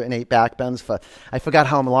 108 back bends for, I forgot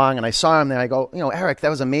how long. And I saw him there. I go, Eric, that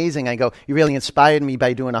was amazing. I go, you really inspired me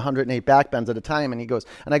by doing 108 back bends at a time. And he goes,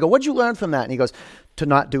 and I go, what'd you learn from that? And he goes, to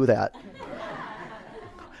not do that.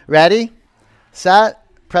 Ready? Set.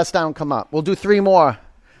 Press down, come up. We'll do 3 more.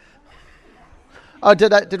 Oh,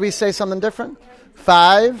 did we say something different?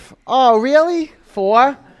 5. Oh, really?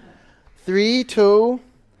 4, 3, 2.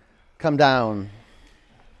 Come down.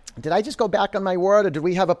 Did I just go back on my word, or did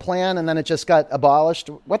we have a plan and then it just got abolished?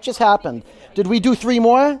 What just happened? Did we do 3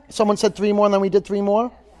 more? Someone said 3 more and then we did 3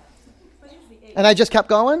 more? And I just kept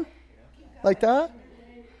going? Like that?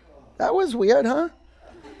 That was weird, huh?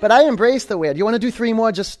 But I embrace the weird. You want to do 3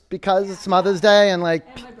 more just because it's Mother's Day and like...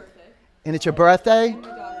 And my birthday. And it's your birthday? And my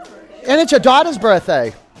daughter's birthday. And it's your daughter's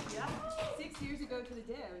birthday. Yeah. 6 years ago to the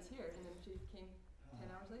day I was here, and then she came 10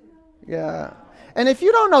 hours later. Yeah. And if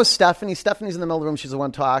you don't know Stephanie's in the middle of the room. She's the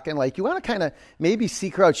one talking. Like, you want to kind of maybe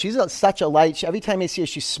seek her out. She's such a light. Every time I see her,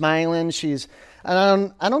 she's smiling.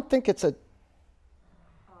 I don't think it's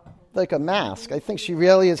like a mask. I think she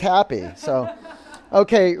really is happy. So,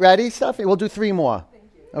 okay, ready, Stephanie? We'll do 3 more.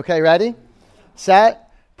 Okay, ready? Set.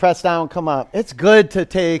 Press down, come up. It's good to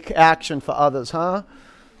take action for others, huh?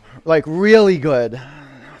 Like, really good.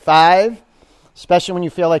 5, especially when you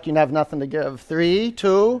feel like you have nothing to give. 3,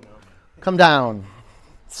 2, come down.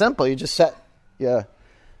 Simple. You just set your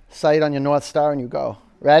sight on your North Star and you go.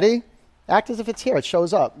 Ready? Act as if it's here. It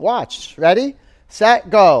shows up. Watch. Ready? Set.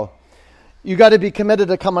 Go. You got to be committed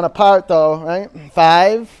to coming apart, though, right?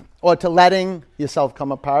 5, or to letting yourself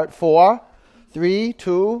come apart. 4, 3,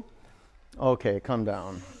 2. Okay, come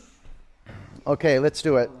down. Okay, let's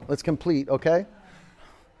do it. Let's complete, okay?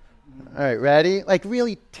 All right, ready? Like,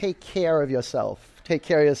 really take care of yourself. Take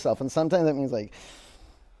care of yourself. And sometimes that means, like,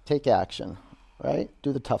 take action, right?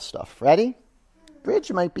 Do the tough stuff. Ready?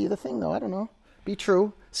 Bridge might be the thing, though. I don't know. Be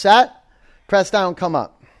true. Set. Press down. Come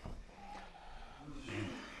up.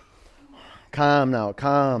 Calm now.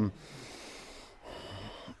 Calm.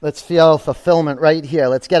 Let's feel fulfillment right here.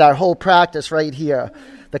 Let's get our whole practice right here.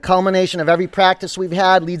 The culmination of every practice we've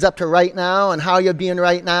had leads up to right now and how you're being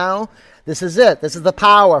right now. This is it. This is the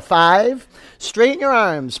power. 5, straighten your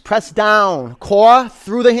arms. Press down. Core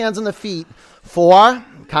through the hands and the feet. 4,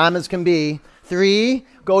 calm as can be. 3,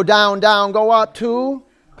 go down, down, go up. 2,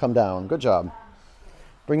 come down. Good job.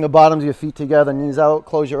 Bring the bottoms of your feet together, knees out.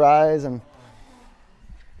 Close your eyes and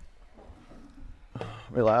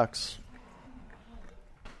relax.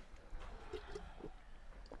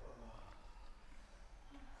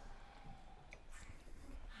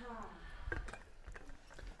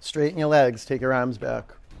 Straighten your legs. Take your arms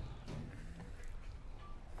back.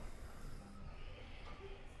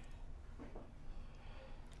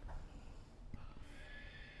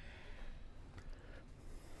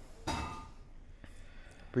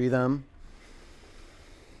 Breathe in.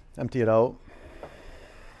 Empty it out.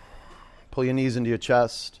 Pull your knees into your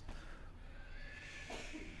chest.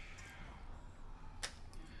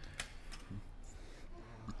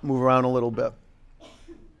 Move around a little bit.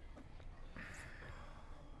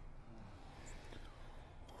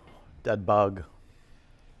 Dead bug.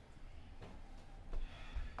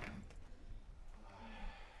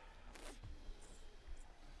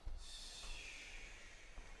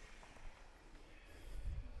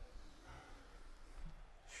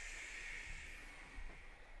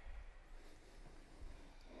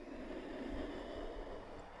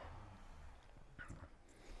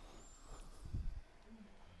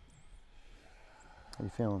 How you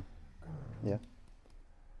feeling? Yeah? You're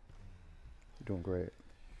doing great.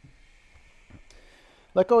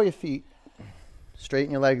 Let go of your feet.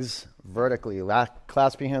 Straighten your legs vertically.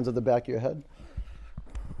 Clasp your hands at the back of your head.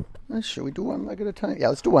 Should we do one leg at a time? Yeah,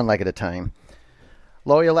 let's do one leg at a time.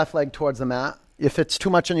 Lower your left leg towards the mat. If it's too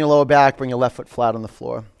much on your lower back, bring your left foot flat on the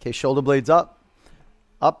floor. Okay, shoulder blades up.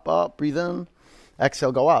 Up, up, breathe in.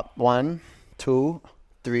 Exhale, go up. 1, 2,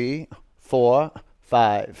 3, 4,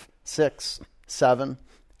 5, 6, 7,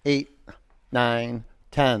 8, 9,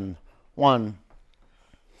 10. 1,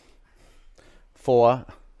 4,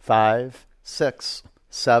 5, 6,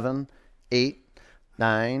 7, 8,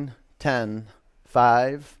 9, 10.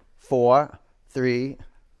 5, 4, 3,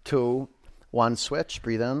 2, 1. Switch.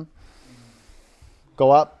 Breathe in.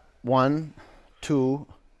 Go up. 1, 2,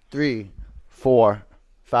 3, 4,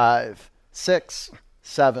 5, 6,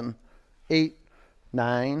 7, 8,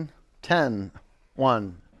 9, 10.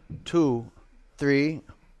 1, 2, 3,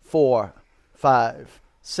 4, 5,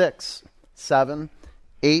 6, 7,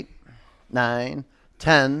 8, 9,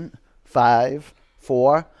 10. 5,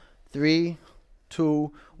 4, 3,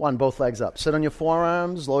 2, 1. Both legs up. Sit on your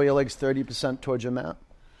forearms. Lower your legs 30% towards your mat.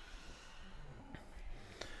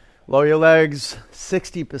 Lower your legs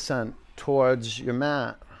 60% towards your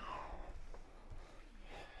mat.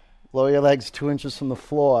 Lower your legs 2 inches from the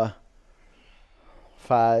floor.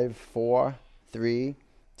 5, 4, 3,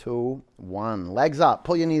 2, 1. Legs up.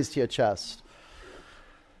 Pull your knees to your chest.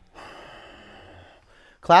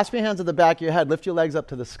 Clasp your hands at the back of your head. Lift your legs up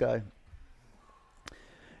to the sky.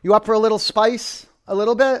 You up for a little spice? A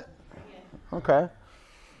little bit? Yeah. Okay.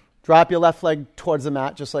 Drop your left leg towards the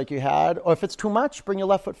mat just like you had. Or if it's too much, bring your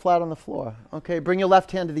left foot flat on the floor. Okay, bring your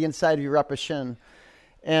left hand to the inside of your upper shin.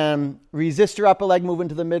 And resist your upper leg moving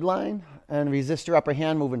to the midline. And resist your upper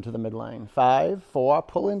hand moving to the midline. 5, 4,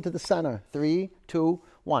 pull into the center. 3, 2,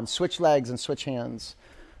 1. Switch legs and switch hands.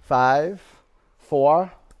 5,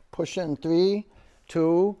 4, push in. 3,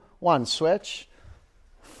 2, 1. Switch.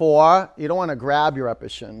 4, you don't want to grab your upper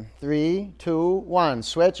shin. 3, 2, 1.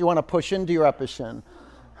 Switch. You want to push into your upper shin.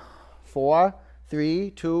 4,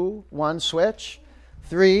 3, 2, 1. Switch.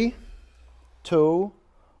 3, 2,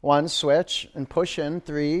 1. Switch. And push in.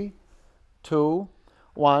 3, 2,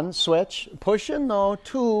 1. Switch. Push in. No.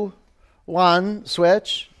 2, 1.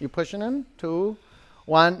 Switch. You pushing in? 2,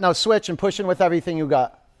 1. Now switch and push in with everything you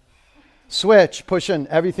got. Switch. Push in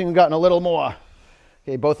everything you got and a little more.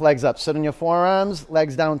 Okay, both legs up. Sit on your forearms.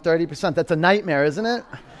 Legs down 30%. That's a nightmare, isn't it?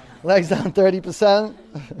 Legs down 30%.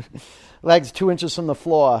 Legs 2 inches from the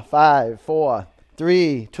floor. 5, 4,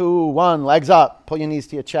 3, 2, 1. Legs up. Pull your knees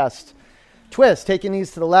to your chest. Twist. Take your knees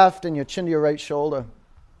to the left and your chin to your right shoulder.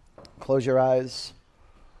 Close your eyes.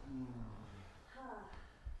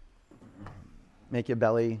 Make your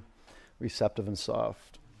belly receptive and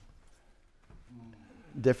soft.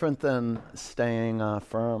 Different than staying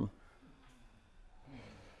firm.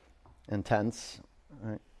 Intense,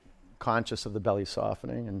 right? Conscious of the belly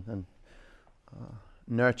softening and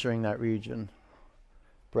nurturing that region.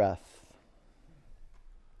 Breath.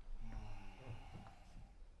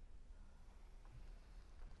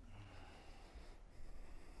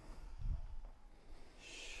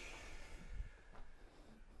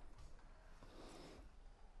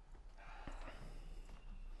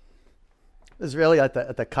 This is really at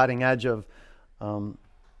the cutting edge of,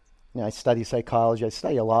 I study psychology. I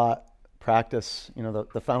study a lot. Practice,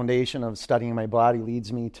 the foundation of studying my body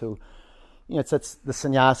leads me to, it's the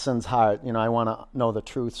sannyasin's heart. I want to know the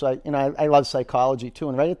truth. So I love psychology too.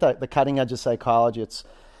 And right at the cutting edge of psychology,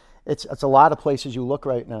 it's a lot of places you look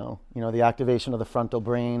right now. The activation of the frontal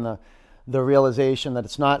brain, the realization that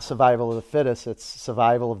it's not survival of the fittest, it's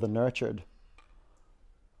survival of the nurtured.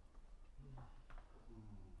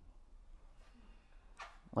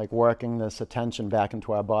 Like working this attention back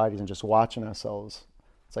into our bodies and just watching ourselves.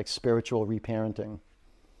 It's like spiritual reparenting,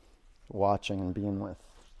 watching and being with.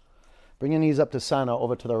 Bring your knees up to center,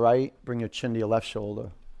 over to the right. Bring your chin to your left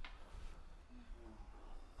shoulder.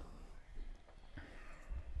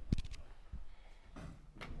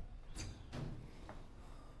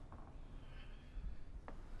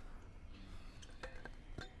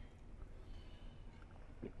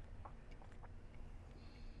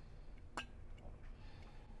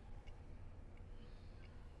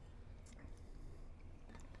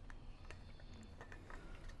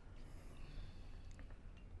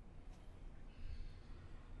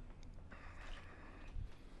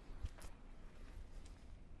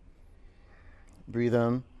 Breathe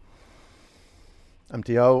in.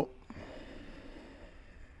 Empty out.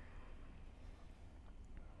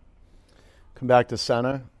 Come back to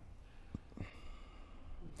center.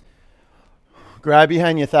 Grab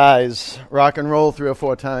behind your thighs. Rock and roll 3 or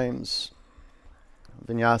 4 times.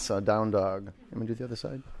 Vinyasa, down dog. You want to do the other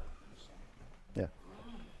side? Yeah.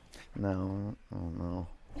 No. Oh, no.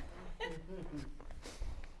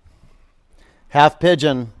 Half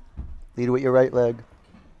pigeon. Lead with your right leg.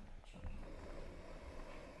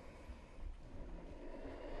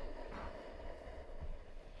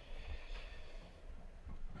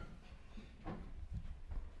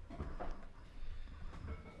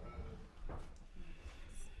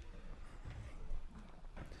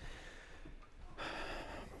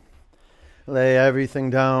 Lay everything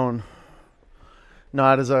down,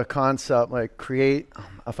 not as a concept, like create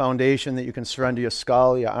a foundation that you can surrender your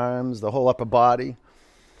skull, your arms, the whole upper body,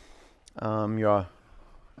 your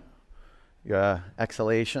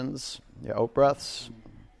exhalations, your out breaths,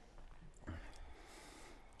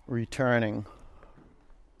 returning.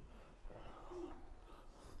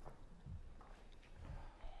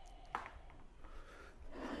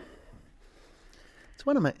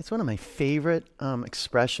 It's one of my favorite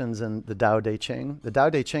expressions in the Tao Te Ching. The Tao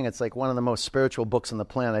Te Ching, it's like one of the most spiritual books on the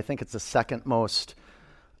planet. I think it's the second most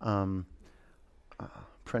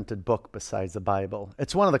printed book besides the Bible.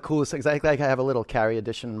 It's one of the coolest things. I have a little carry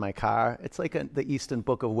edition in my car. It's like the Eastern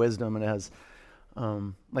Book of Wisdom, and it has,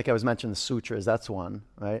 like I was mentioning, the sutras. That's one,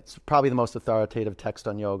 right? It's probably the most authoritative text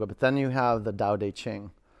on yoga. But then you have the Tao Te Ching,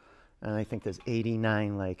 and I think there's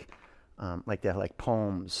 89 they're like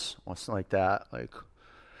poems or something like that, like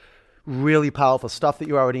really powerful stuff that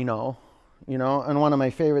you already know, and one of my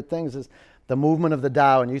favorite things is the movement of the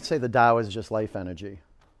Tao, and you'd say the Tao is just life energy,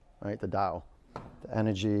 right? The Tao, the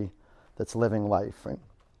energy that's living life, right?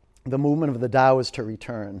 The movement of the Tao is to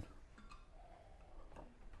return.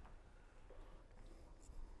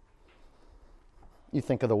 You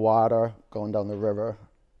think of the water going down the river,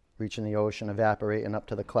 reaching the ocean, evaporating up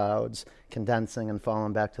to the clouds, condensing and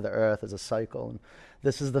falling back to the earth as a cycle. And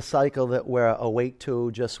this is the cycle that we're awake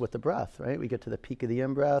to just with the breath, right? We get to the peak of the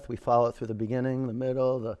in-breath, we follow it through the beginning, the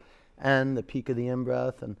middle, the end, the peak of the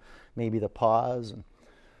in-breath, and maybe the pause,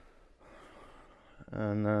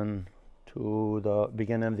 and then to the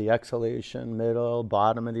beginning of the exhalation, middle,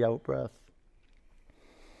 bottom of the out-breath.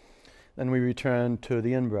 Then we return to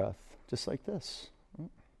the in-breath, just like this.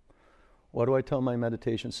 What do I tell my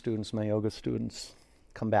meditation students, my yoga students?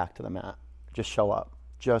 Come back to the mat. Just show up.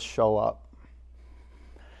 Just show up.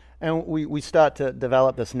 And we start to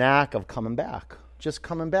develop this knack of coming back. Just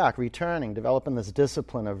coming back, returning, developing this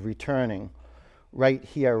discipline of returning right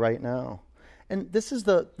here, right now. And this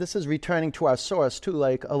is returning to our source too.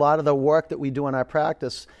 Like a lot of the work that we do in our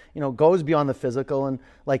practice, goes beyond the physical, and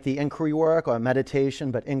like the inquiry work or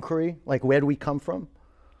meditation, but inquiry, like where do we come from?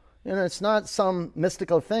 It's not some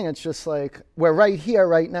mystical thing. It's just like we're right here,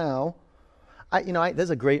 right now.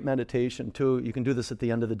 There's a great meditation too. You can do this at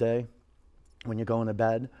the end of the day when you're going to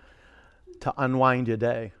bed to unwind your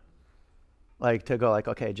day. Like to go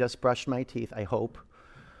okay, just brushed my teeth, I hope,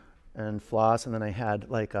 and floss, and then I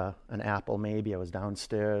had like an apple maybe. I was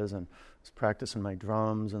downstairs and was practicing my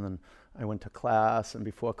drums, and then I went to class, and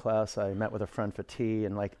before class I met with a friend for tea,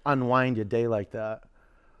 and like unwind your day like that.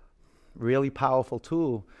 Really powerful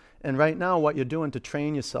tool. And right now what you're doing to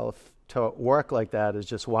train yourself to work like that is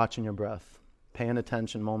just watching your breath, paying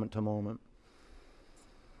attention moment to moment.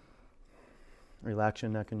 Relax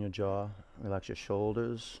your neck and your jaw. Relax your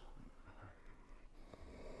shoulders.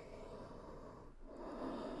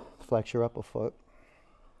 Flex your upper foot.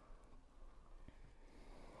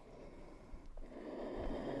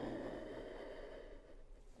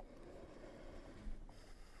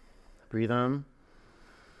 Breathe in.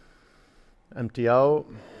 Empty out.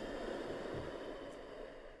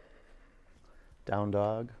 Down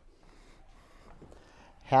dog.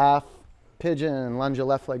 Half pigeon. Lunge your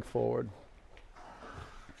left leg forward.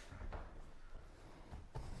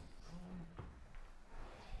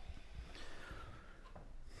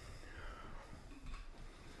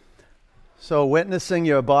 So witnessing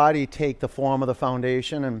your body take the form of the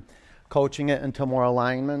foundation and coaching it into more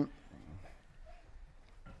alignment.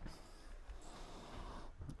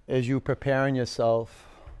 As you preparing yourself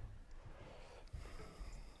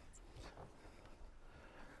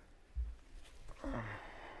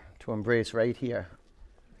to embrace right here.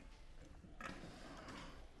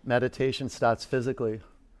 Meditation starts physically.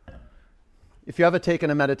 If you ever taken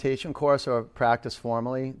a meditation course or practice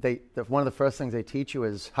formally, one of the first things they teach you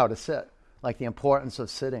is how to sit, like the importance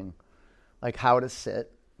of sitting, like how to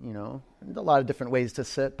sit, There's a lot of different ways to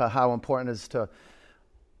sit, but how important it is to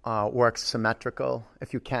work symmetrical,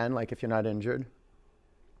 if you can, like if you're not injured.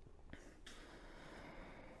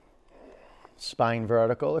 Spine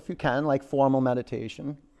vertical, if you can, like formal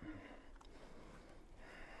meditation.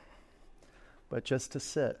 But just to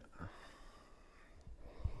sit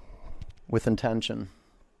with intention.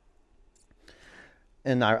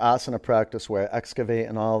 In our asana practice, we're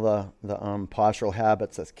excavating all the postural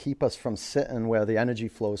habits that keep us from sitting where the energy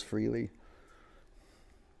flows freely.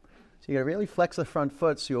 So you got to really flex the front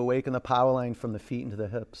foot so you awaken the power line from the feet into the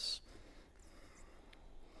hips.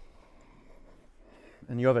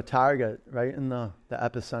 And you have a target right in the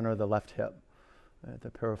epicenter of the left hip. Right? The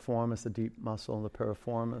piriformis, the deep muscle, the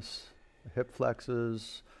piriformis, the hip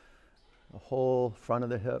flexors, the whole front of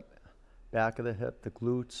the hip, back of the hip, the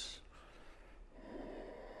glutes.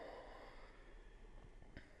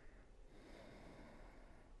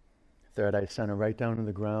 Third eye center right down to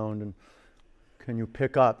the ground. And can you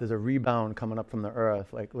pick up? There's a rebound coming up from the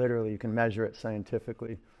earth. Like literally, you can measure it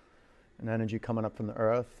scientifically. An energy coming up from the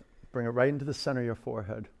earth. Bring it right into the center of your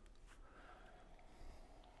forehead.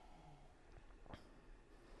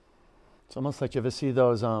 It's almost like you ever see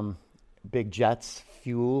those big jets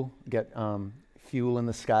get fuel in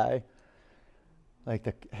the sky. Like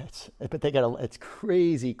it's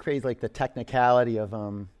crazy, like the technicality of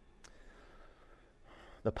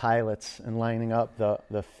the pilots and lining up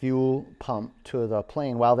the fuel pump to the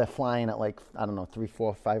plane while they're flying at 300,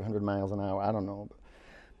 400, 500 miles an hour. I don't know.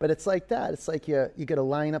 But it's like that. It's like you got to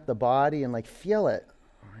line up the body and feel it.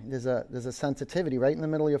 There's a sensitivity right in the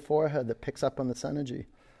middle of your forehead that picks up on this energy.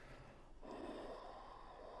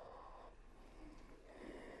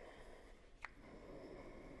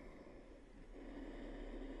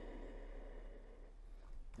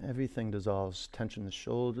 Everything dissolves. Tension in the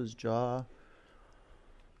shoulders, jaw.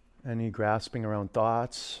 Any grasping around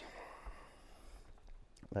thoughts.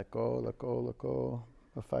 Let go, let go, let go.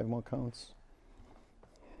 For 5 more counts.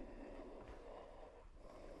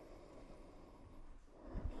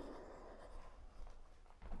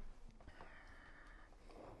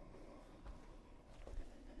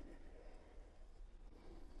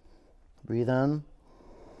 Breathe in.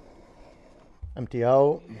 Empty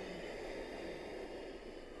out.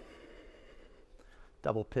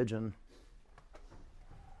 Double pigeon.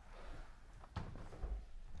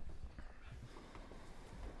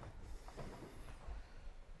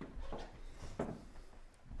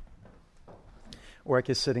 Work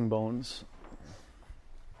your sitting bones,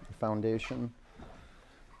 your foundation.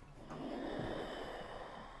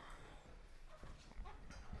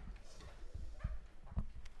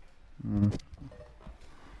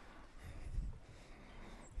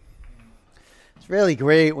 It's really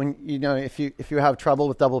great when if you have trouble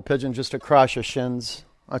with double pigeon, just to cross your shins.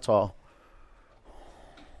 That's all.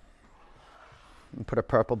 And put a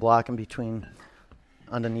purple block in between,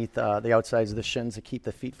 underneath the outsides of the shins to keep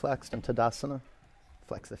the feet flexed in Tadasana.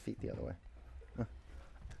 Flex the feet the other way. Go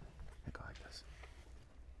like this.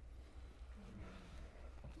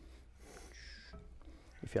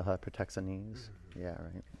 You feel how it protects the knees? Yeah,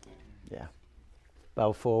 right. Yeah.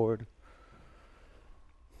 Bow forward.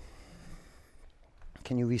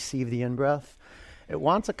 Can you receive the in-breath? It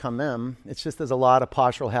wants to come in. It's just there's a lot of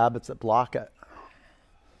postural habits that block it.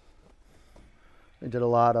 We did a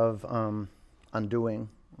lot of undoing.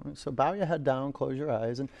 So bow your head down, close your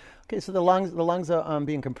eyes. And okay, so the lungs are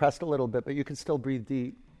being compressed a little bit, but you can still breathe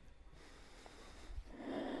deep.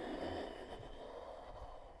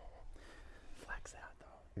 Flex that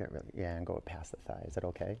though. And go past the thigh. Is that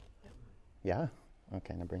okay? Yeah?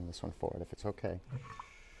 Okay, now bring this one forward if it's okay.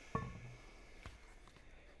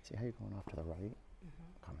 See how you're going off to the right?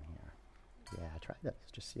 Mm-hmm. Come here. Yeah, try this.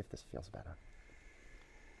 Just see if this feels better.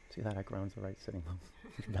 See that grounds the right sitting bone?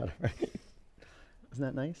 Better, right? Isn't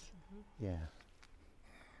that nice? Mm-hmm. Yeah.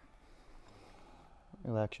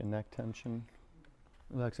 Relax your neck tension.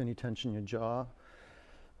 Relax any tension in your jaw.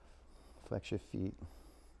 Flex your feet.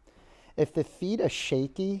 If the feet are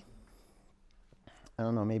shaky, I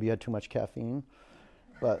don't know, maybe you had too much caffeine,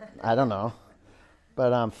 but I don't know.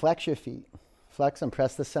 But flex your feet. Flex and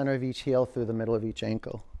press the center of each heel through the middle of each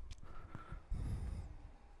ankle.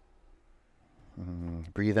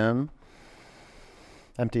 Breathe in.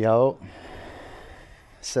 Empty out.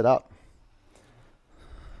 Sit up.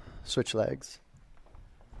 Switch legs.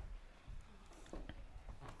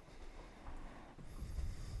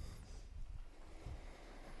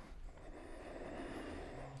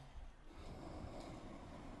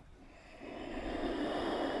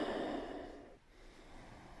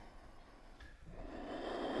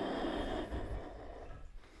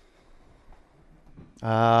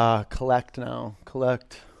 Collect now.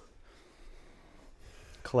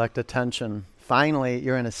 Collect attention. Finally,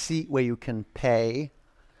 you're in a seat where you can pay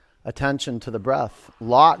attention to the breath.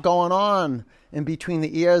 Lot going on in between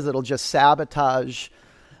the ears that'll just sabotage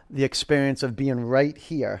the experience of being right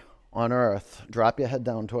here on earth. Drop your head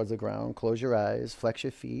down towards the ground. Close your eyes. Flex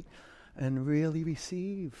your feet. And really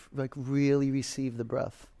receive the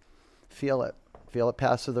breath. Feel it. Feel it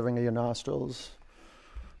pass through the ring of your nostrils.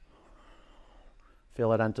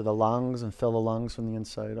 Feel it enter the lungs and fill the lungs from the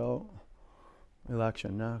inside out. Relax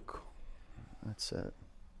your neck. That's it.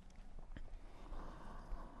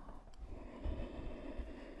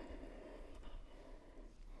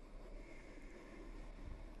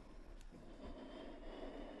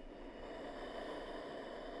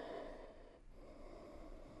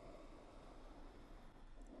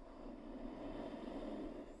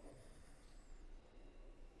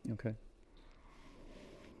 Okay.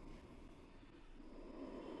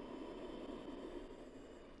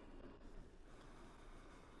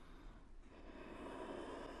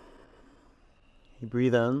 You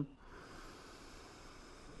breathe in,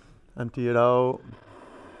 empty it out. All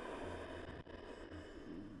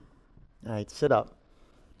right, sit up.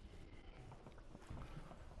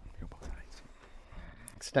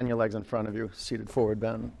 Extend your legs in front of you, seated forward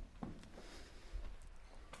bend.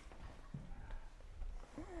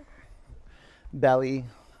 Belly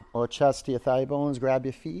or chest to your thigh bones, grab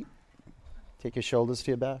your feet. Take your shoulders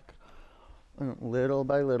to your back. And little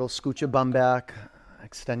by little, scoot your bum back.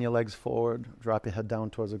 Extend your legs forward. Drop your head down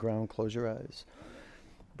towards the ground. Close your eyes.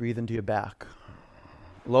 Breathe into your back.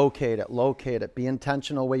 Locate it. Locate it. Be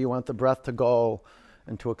intentional where you want the breath to go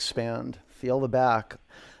and to expand. Feel the back.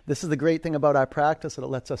 This is the great thing about our practice, that it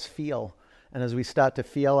lets us feel. And as we start to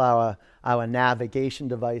feel our navigation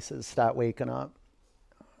devices start waking up,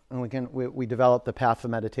 and we develop the path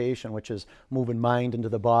of meditation, which is moving mind into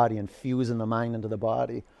the body and fusing the mind into the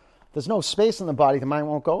body. There's no space in the body, the mind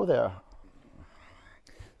won't go there.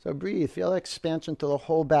 So breathe, feel expansion to the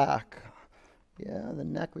whole back. Yeah, the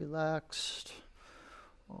neck relaxed.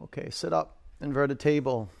 Okay, sit up, inverted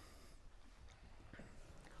table.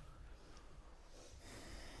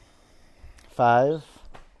 5,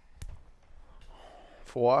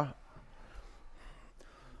 4,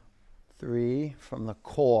 3, from the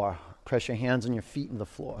core. Press your hands and your feet into the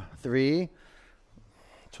floor. 3,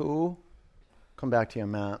 2, come back to your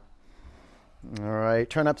mat. All right,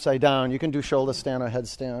 turn upside down. You can do shoulder stand or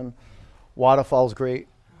headstand. Waterfall's great.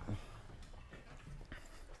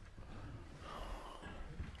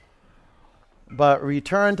 But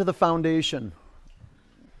return to the foundation.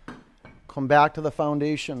 Come back to the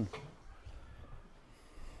foundation.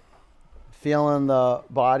 Feeling the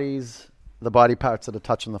body parts that are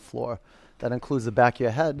touching the floor. That includes the back of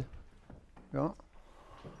your head. Yeah.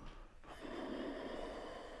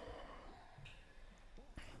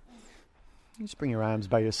 You just bring your arms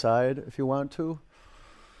by your side if you want to.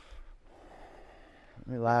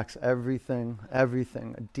 Relax everything,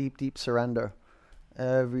 everything. A deep, deep surrender.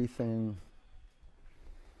 Everything.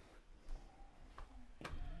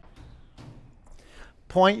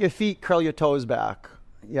 Point your feet, curl your toes back.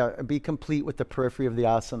 Yeah, be complete with the periphery of the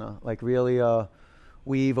asana. Like really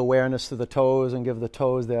weave awareness to the toes and give the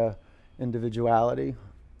toes their individuality.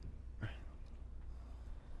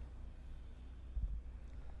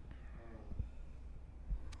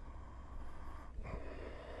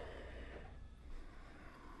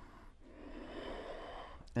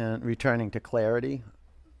 And returning to clarity.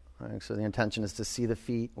 Right, so the intention is to see the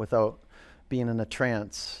feet without being in a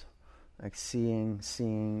trance. Like seeing,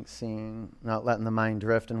 not letting the mind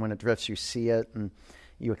drift. And when it drifts, you see it and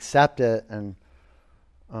you accept it. And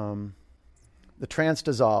the trance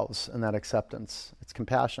dissolves in that acceptance. It's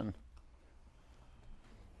compassion.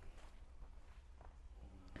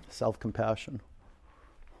 Self-compassion.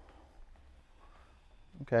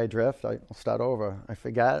 Okay, I drift. I'll start over. I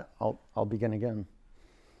forget. I'll begin again.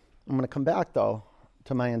 I'm going to come back, though,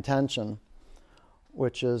 to my intention,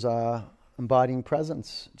 which is embodying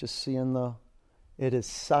presence. Just seeing it is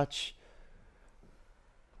such,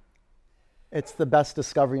 it's the best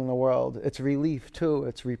discovery in the world. It's relief, too.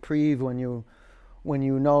 It's reprieve when you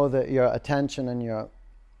know that your attention and your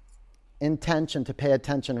intention to pay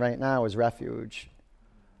attention right now is refuge.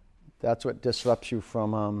 That's what disrupts you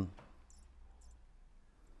from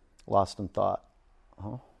lost in thought.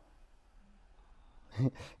 Uh-huh.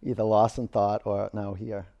 Either lost in thought or now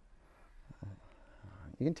here.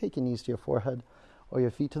 You can take your knees to your forehead or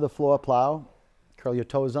your feet to the floor, plow. Curl your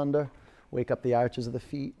toes under. Wake up the arches of the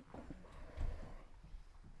feet.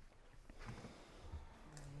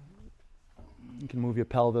 You can move your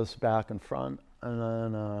pelvis back and front.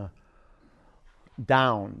 And then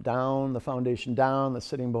down, the foundation down. The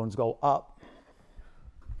sitting bones go up.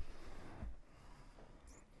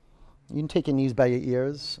 You can take your knees by your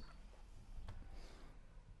ears.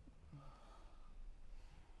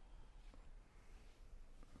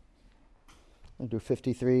 I do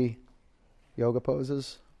 53 yoga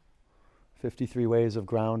poses, 53 ways of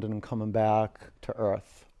grounding and coming back to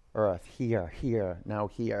earth. Earth, here, now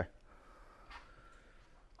here.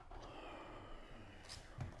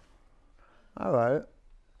 All right.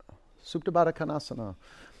 Supta Baddha Konasana.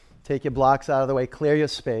 Take your blocks out of the way, clear your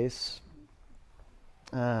space.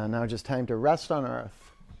 Now just time to rest on earth.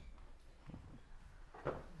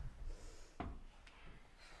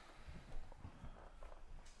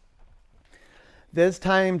 There's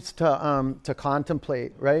times to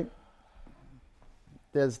contemplate, right?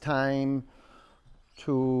 There's time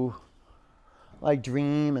to like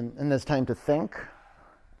dream, and there's time to think.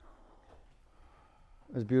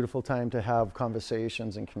 There's a beautiful time to have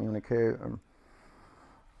conversations and communicate.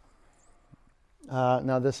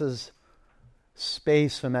 Now this is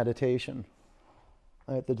space for meditation,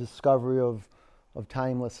 right? The discovery of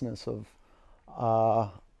timelessness, of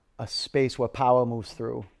a space where power moves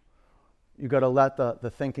through. You got to let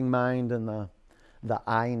the thinking mind and the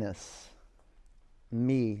I-ness, the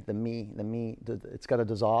me, it's got to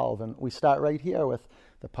dissolve. And we start right here with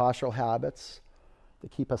the postural habits that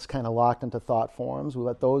keep us kind of locked into thought forms. We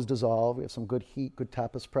let those dissolve. We have some good heat, good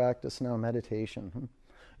tapas practice. Now meditation.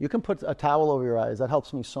 You can put a towel over your eyes. That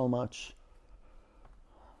helps me so much.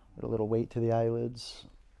 Get a little weight to the eyelids.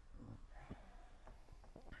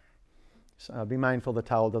 So, be mindful the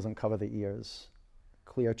towel doesn't cover the ears.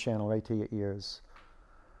 Clear channel right to your ears.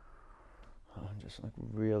 Just like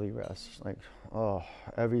really rest. Like,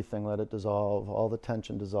 everything, let it dissolve. All the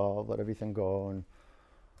tension dissolve. Let everything go. And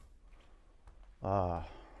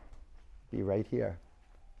be right here.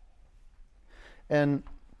 And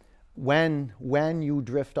when you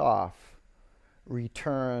drift off,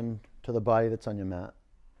 return to the body that's on your mat.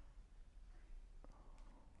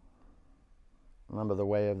 Remember, the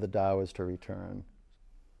way of the Tao is to return.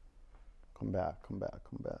 Come back, come back,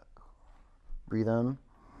 come back. Breathe in.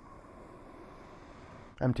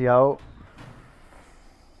 Empty out.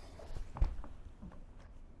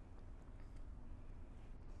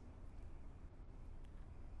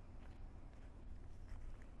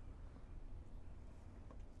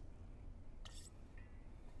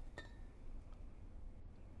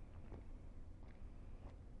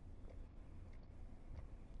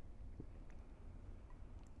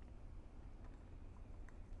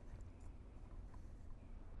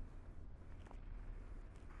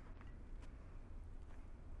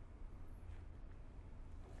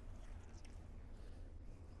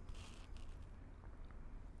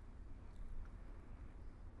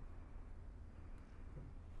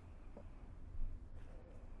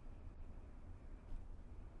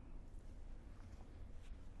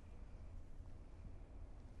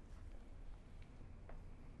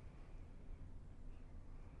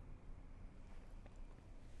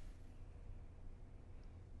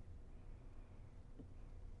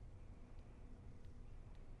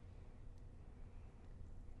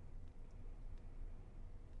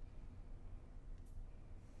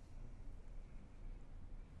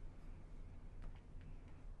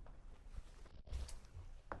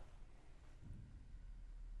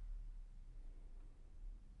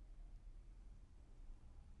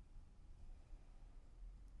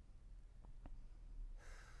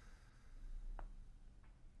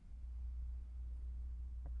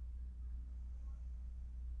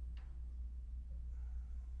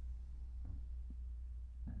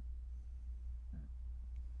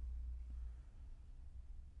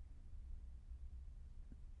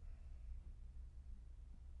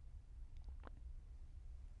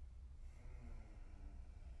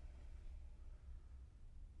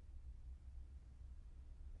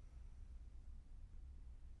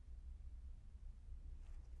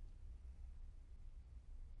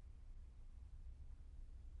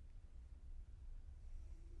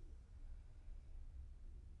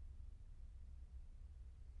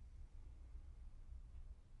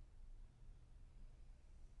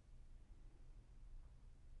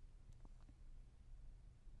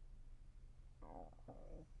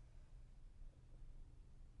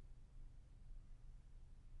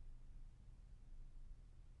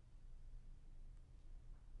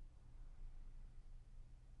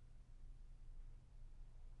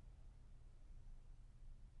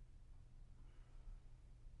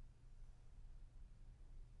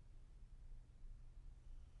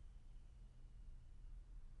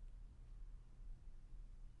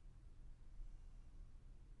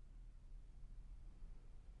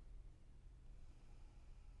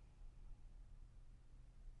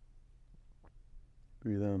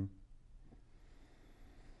 Breathe in.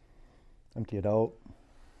 Empty it out.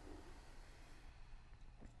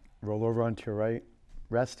 Roll over onto your right.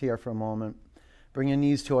 Rest here for a moment. Bring your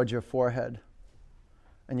knees towards your forehead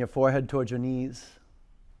and your forehead towards your knees.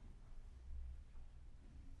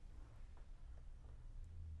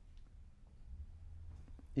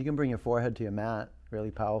 You can bring your forehead to your mat. Really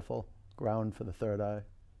powerful. Ground for the third eye.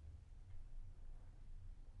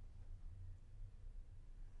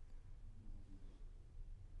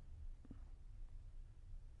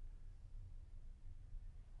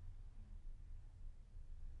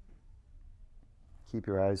 Keep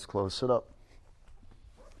your eyes closed. Sit up.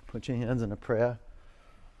 Put your hands in a prayer.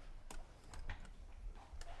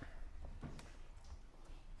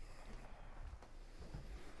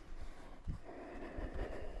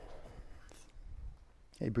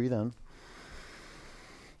 Okay, breathe in.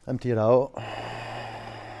 Empty it out.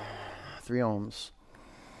 3 ohms.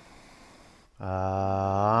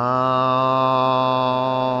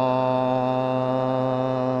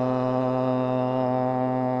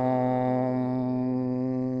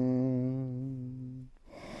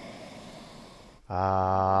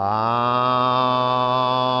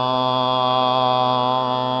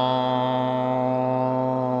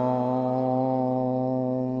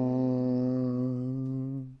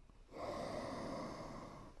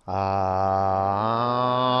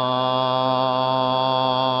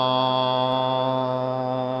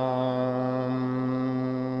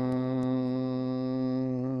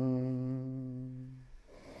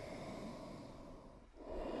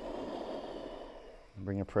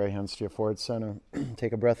 Bring your prayer hands to your forehead center.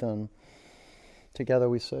 Take a breath in. Together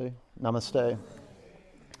we say, Namaste.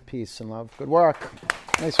 Peace and love. Good work.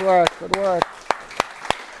 Nice work. Good work.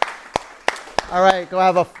 All right, go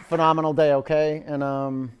have a phenomenal day, okay?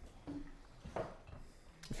 And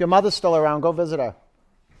if your mother's still around, go visit her.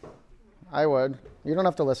 I would. You don't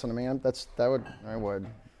have to listen to me. I would.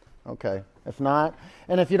 Okay. If not,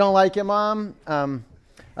 and if you don't like your mom, I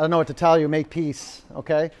don't know what to tell you. Make peace,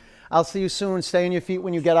 okay? I'll see you soon. Stay on your feet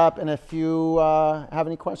when you get up. And if you have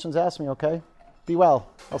any questions, ask me, okay? Be well.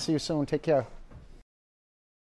 I'll see you soon. Take care.